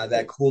that. Yeah,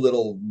 that cool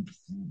little,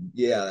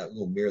 that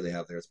little mirror they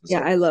have there.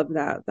 Yeah, I love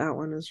that. That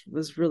one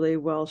was really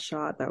well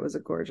shot. That was a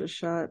gorgeous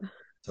shot.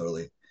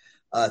 Totally.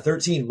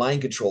 13,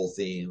 mind control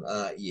theme.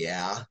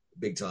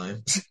 Big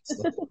time.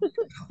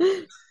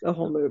 The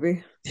whole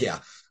movie. Yeah.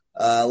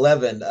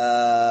 11,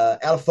 out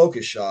of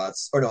focus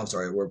shots. Or no, I'm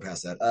sorry, we're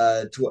past that.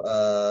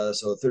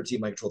 So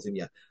 13, mind control theme.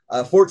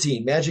 Yeah.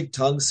 14, magic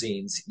tongue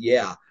scenes.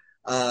 Yeah.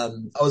 I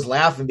was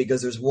laughing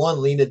because there's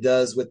one Lena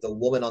does with the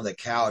woman on the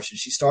couch, and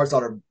she starts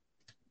on her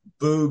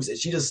boobs, and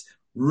she just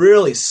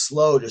really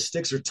slow, just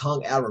sticks her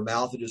tongue out of her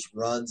mouth and just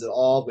runs it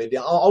all the way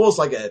down, almost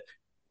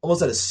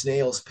at a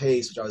snail's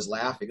pace, which I was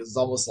laughing because it's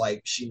almost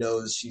like she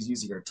knows she's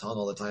using her tongue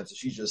all the time, so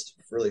she's just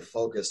really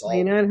focused.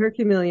 Lena and her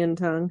chameleon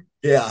tongue.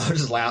 Yeah, I was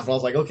just laughing. I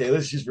was like, okay,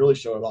 she's really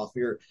showing off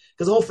here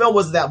because the whole film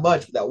wasn't that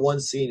much, but that one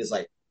scene is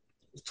like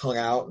tongue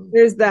out.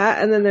 There's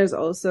that, and then there's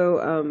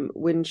also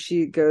when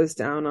she goes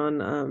down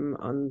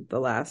on the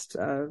last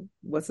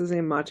what's his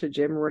name, Macho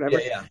Jim or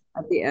whatever. Yeah.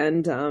 At the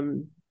end,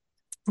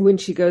 when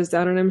she goes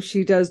down on him,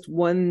 she does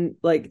one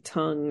like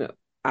tongue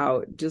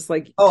out, just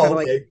like kind of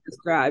like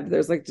described.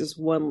 There's like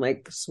just one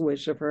like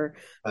swish of her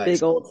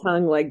big old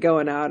tongue like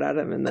going out at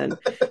him, and then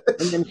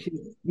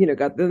she's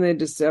then they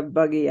just have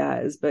buggy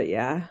eyes. But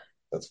yeah.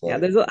 That's funny.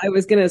 Yeah, I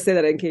was gonna say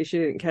that in case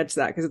you didn't catch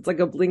that because it's like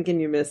a blink and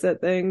you miss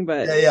it thing.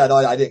 But no,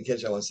 I didn't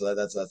catch that one. So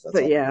that's.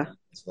 But yeah,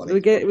 it's funny. We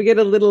get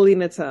a little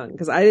Lena tongue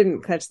because I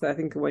didn't catch that. I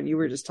think when you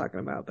were just talking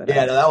about, but no,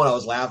 that one I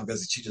was laughing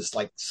because she just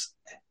like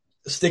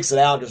sticks it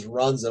out, and just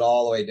runs it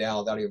all the way down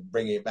without even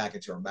bringing it back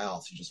into her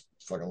mouth. She just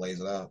fucking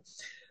lays it out.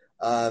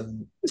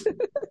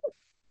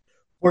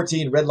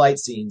 14, red light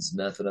scenes.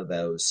 Nothing of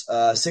those.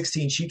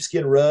 16,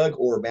 sheepskin rug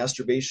or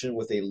masturbation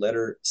with a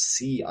letter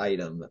C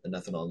item.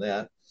 Nothing on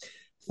that.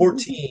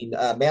 14,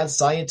 mad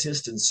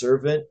scientist and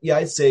servant. Yeah,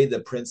 I'd say the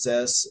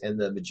princess and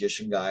the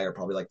magician guy are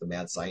probably like the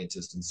mad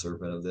scientist and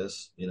servant of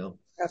this,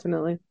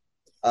 Definitely.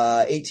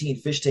 18,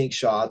 fish tank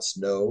shots.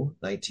 No.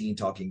 19,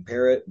 talking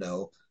parrot.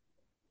 No.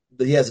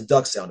 But he has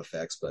duck sound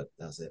effects, but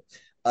that's it.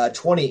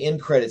 20,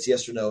 end credits.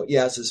 Yes or no?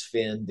 Yeah, it says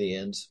Finn, the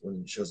end,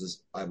 when it shows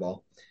his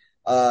eyeball.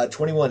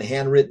 21,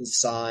 handwritten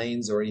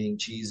signs or anything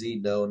cheesy.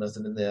 No,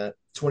 nothing in that.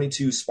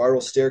 22, spiral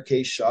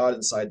staircase shot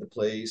inside the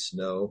place.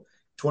 No.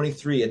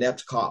 23,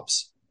 inept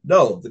cops.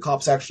 No, the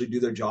cops actually do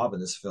their job in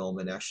this film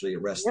and actually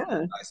arrest the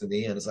guys in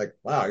the end. It's like,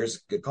 wow, here's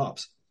good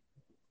cops.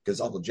 Because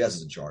Uncle Jess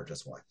is in charge,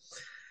 that's why.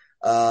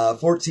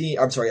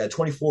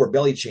 24,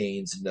 belly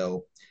chains.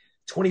 No.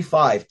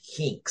 25,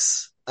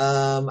 kinks.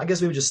 I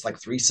guess maybe just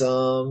like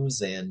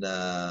threesomes and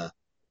I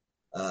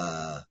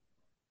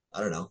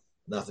don't know.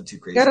 Nothing too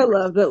crazy. Gotta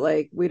love that,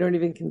 like, we don't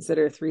even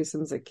consider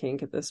threesomes a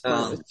kink at this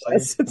point.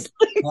 It's like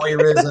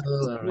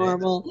voyeurism.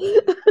 Normal.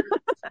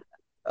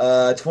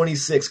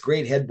 26,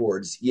 great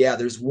headboards. Yeah,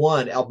 there's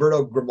one.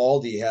 Alberto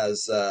Grimaldi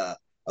has a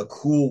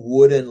cool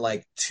wooden,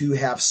 like, 2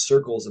 half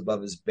circles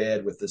above his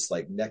bed with this,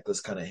 like,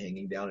 necklace kind of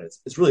hanging down.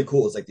 It's really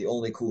cool. It's like the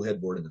only cool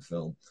headboard in the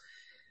film.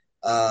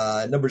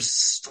 Number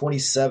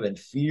 27,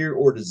 fear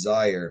or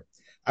desire.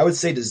 I would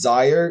say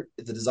desire,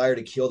 the desire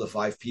to kill the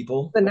 5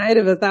 people. The Night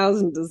of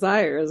 1,000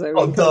 Desires. I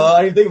didn't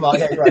think about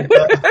it. Right.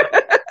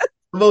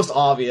 The most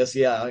obvious,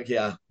 yeah.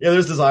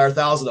 There's desire,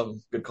 1,000 of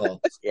them. Good call.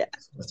 Yeah,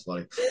 that's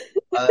funny.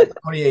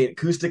 28,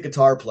 acoustic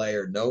guitar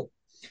player. Nope.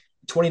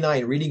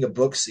 29, reading a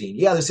book scene.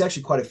 Yeah, there's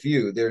actually quite a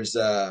few. There's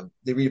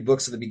they read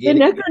books in the beginning.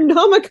 The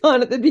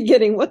Necronomicon at the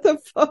beginning. What the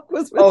fuck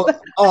was with that?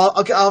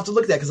 Okay, I'll have to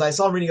look at that because I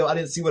saw him reading. I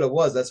didn't see what it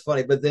was. That's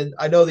funny. But then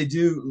I know they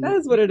do. That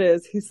is what it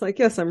is. He's like,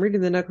 yes, I'm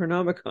reading the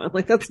Necronomicon.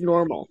 Like, that's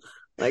normal.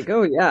 Like,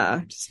 oh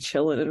yeah, just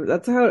chilling. And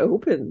that's how it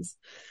opens.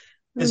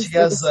 And she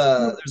has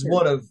there's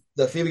one of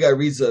the Fabian guy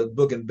reads a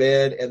book in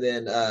bed, and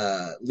then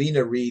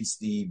Lena reads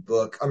the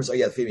book. I'm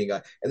sorry, the Fabian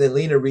guy, and then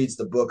Lena reads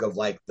the book of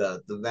like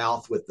the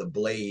mouth with the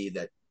blade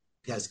that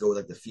has to go with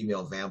like the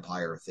female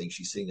vampire thing.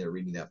 She's sitting there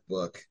reading that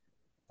book.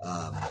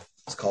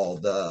 It's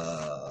called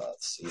yeah,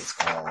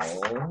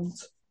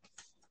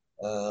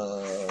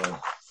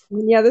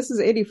 this is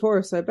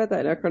 84, so I bet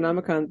that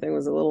Necronomicon thing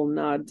was a little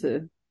nod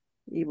to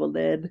Evil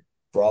Dead.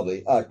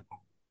 Probably.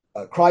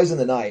 Cries in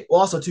the Night.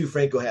 Well, also too,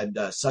 Franco had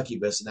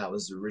Succubus, and that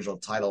was the original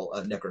title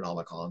of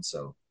Necronomicon.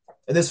 So,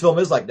 and this film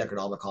is like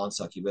Necronomicon,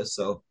 Succubus.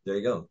 So there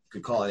you go.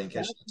 Good call. I didn't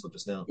catch that until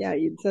just now. Yeah,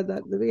 you said that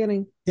at the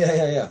beginning.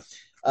 Yeah.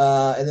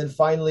 And then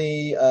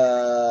finally,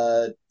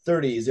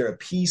 30. Is there a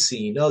pee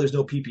scene? No, there's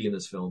no pee in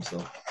this film.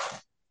 So,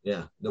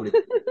 yeah, nobody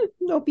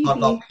No talking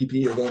about pee.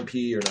 pee or going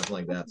pee or nothing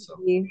like that. So,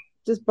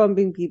 Just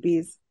bumping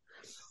peepees.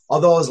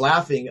 although I was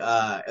laughing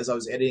as I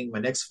was editing my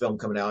next film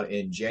coming out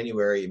in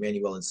January,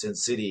 Emmanuel in Sin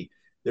City,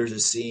 there's a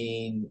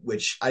scene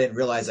which I didn't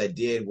realize I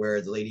did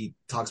where the lady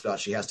talks about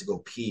she has to go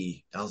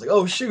pee. And I was like,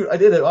 oh, shoot, I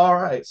did it. All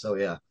right. So,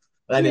 yeah.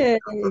 And I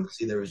didn't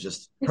see there was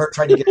just her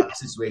trying to get out of the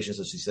situation.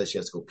 So she says she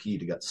has to go pee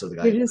to get, so the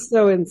guy. You're just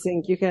so in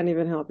sync. You can't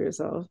even help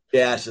yourself.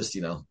 Yeah, it's just,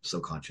 so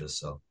conscious.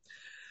 So.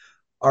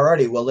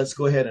 Alrighty, well, let's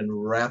go ahead and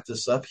wrap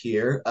this up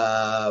here.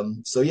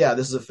 So yeah,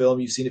 this is a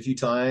film you've seen a few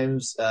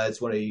times. It's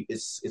one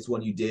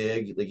you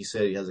dig. Like you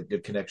said, it has a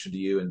good connection to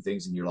you and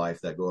things in your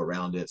life that go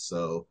around it.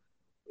 So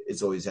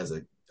it's always has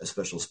a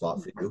special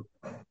spot for you.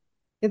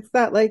 It's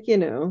that like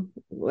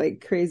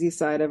crazy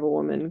side of a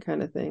woman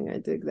kind of thing. I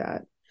dig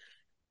that.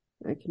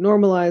 Like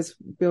normalize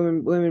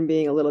women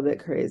being a little bit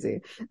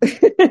crazy. We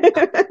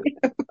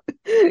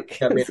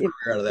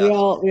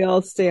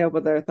all stay up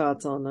with our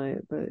thoughts all night,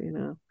 but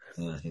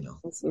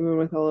it's women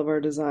with all of our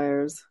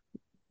desires.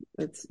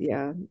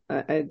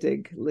 I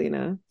dig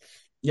Lena.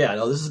 Yeah,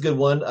 no, this is a good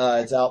one.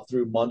 It's out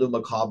through Mondo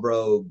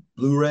Macabro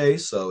Blu-ray,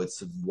 so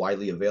it's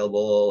widely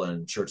available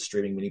and church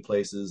streaming many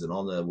places and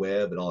on the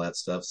web and all that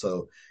stuff.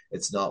 So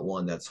it's not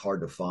one that's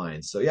hard to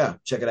find. So yeah,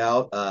 check it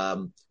out.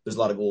 There's a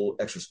lot of cool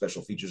extra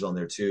special features on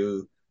there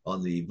too,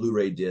 on the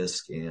Blu-ray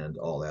disc and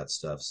all that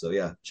stuff. So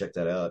yeah, check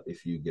that out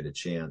if you get a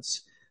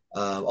chance.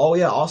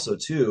 Also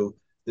too,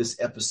 this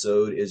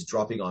episode is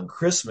dropping on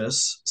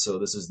Christmas. So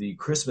this is the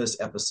Christmas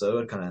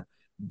episode, kind of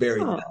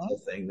buried that whole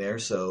thing there.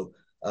 So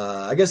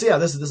I guess, yeah,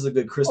 this is a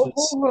good Christmas.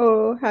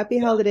 Oh, happy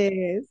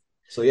holidays.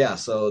 So yeah,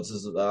 so this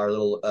is our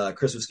little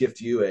Christmas gift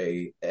to you,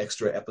 a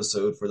extra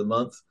episode for the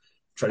month.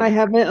 I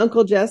have my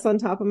Uncle Jess on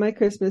top of my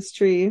Christmas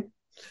tree.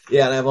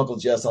 Yeah, and I have Uncle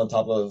Jess on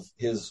top of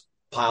his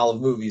pile of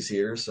movies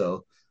here,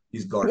 so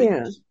he's guarding.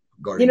 Yeah.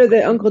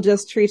 The Uncle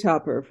Jess tree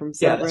topper from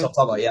Yeah, that's what I'm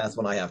talking about. Yeah, that's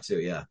one I have too.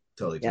 Yeah,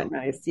 totally. Yeah,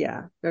 nice.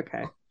 Yeah,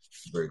 okay.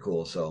 Very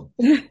cool. So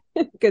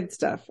good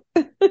stuff.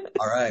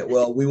 All right.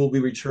 Well, we will be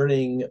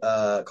returning,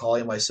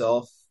 Collie and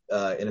myself,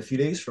 in a few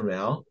days from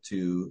now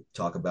to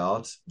talk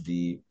about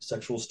the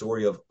sexual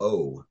story of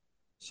O.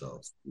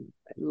 So I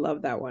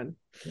love that one.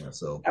 Yeah,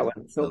 so that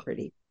one's so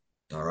pretty.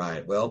 All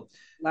right. Well,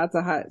 lots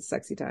of hot,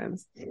 sexy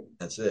times.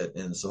 That's it.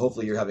 And so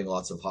hopefully you're having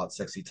lots of hot,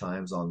 sexy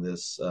times on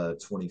this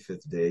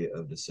 25th day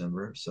of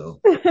December.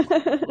 So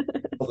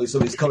hopefully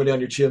somebody's coming down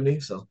your chimney.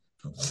 So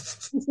all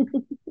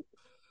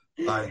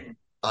right.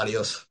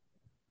 Adios.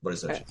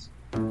 Buenas noches.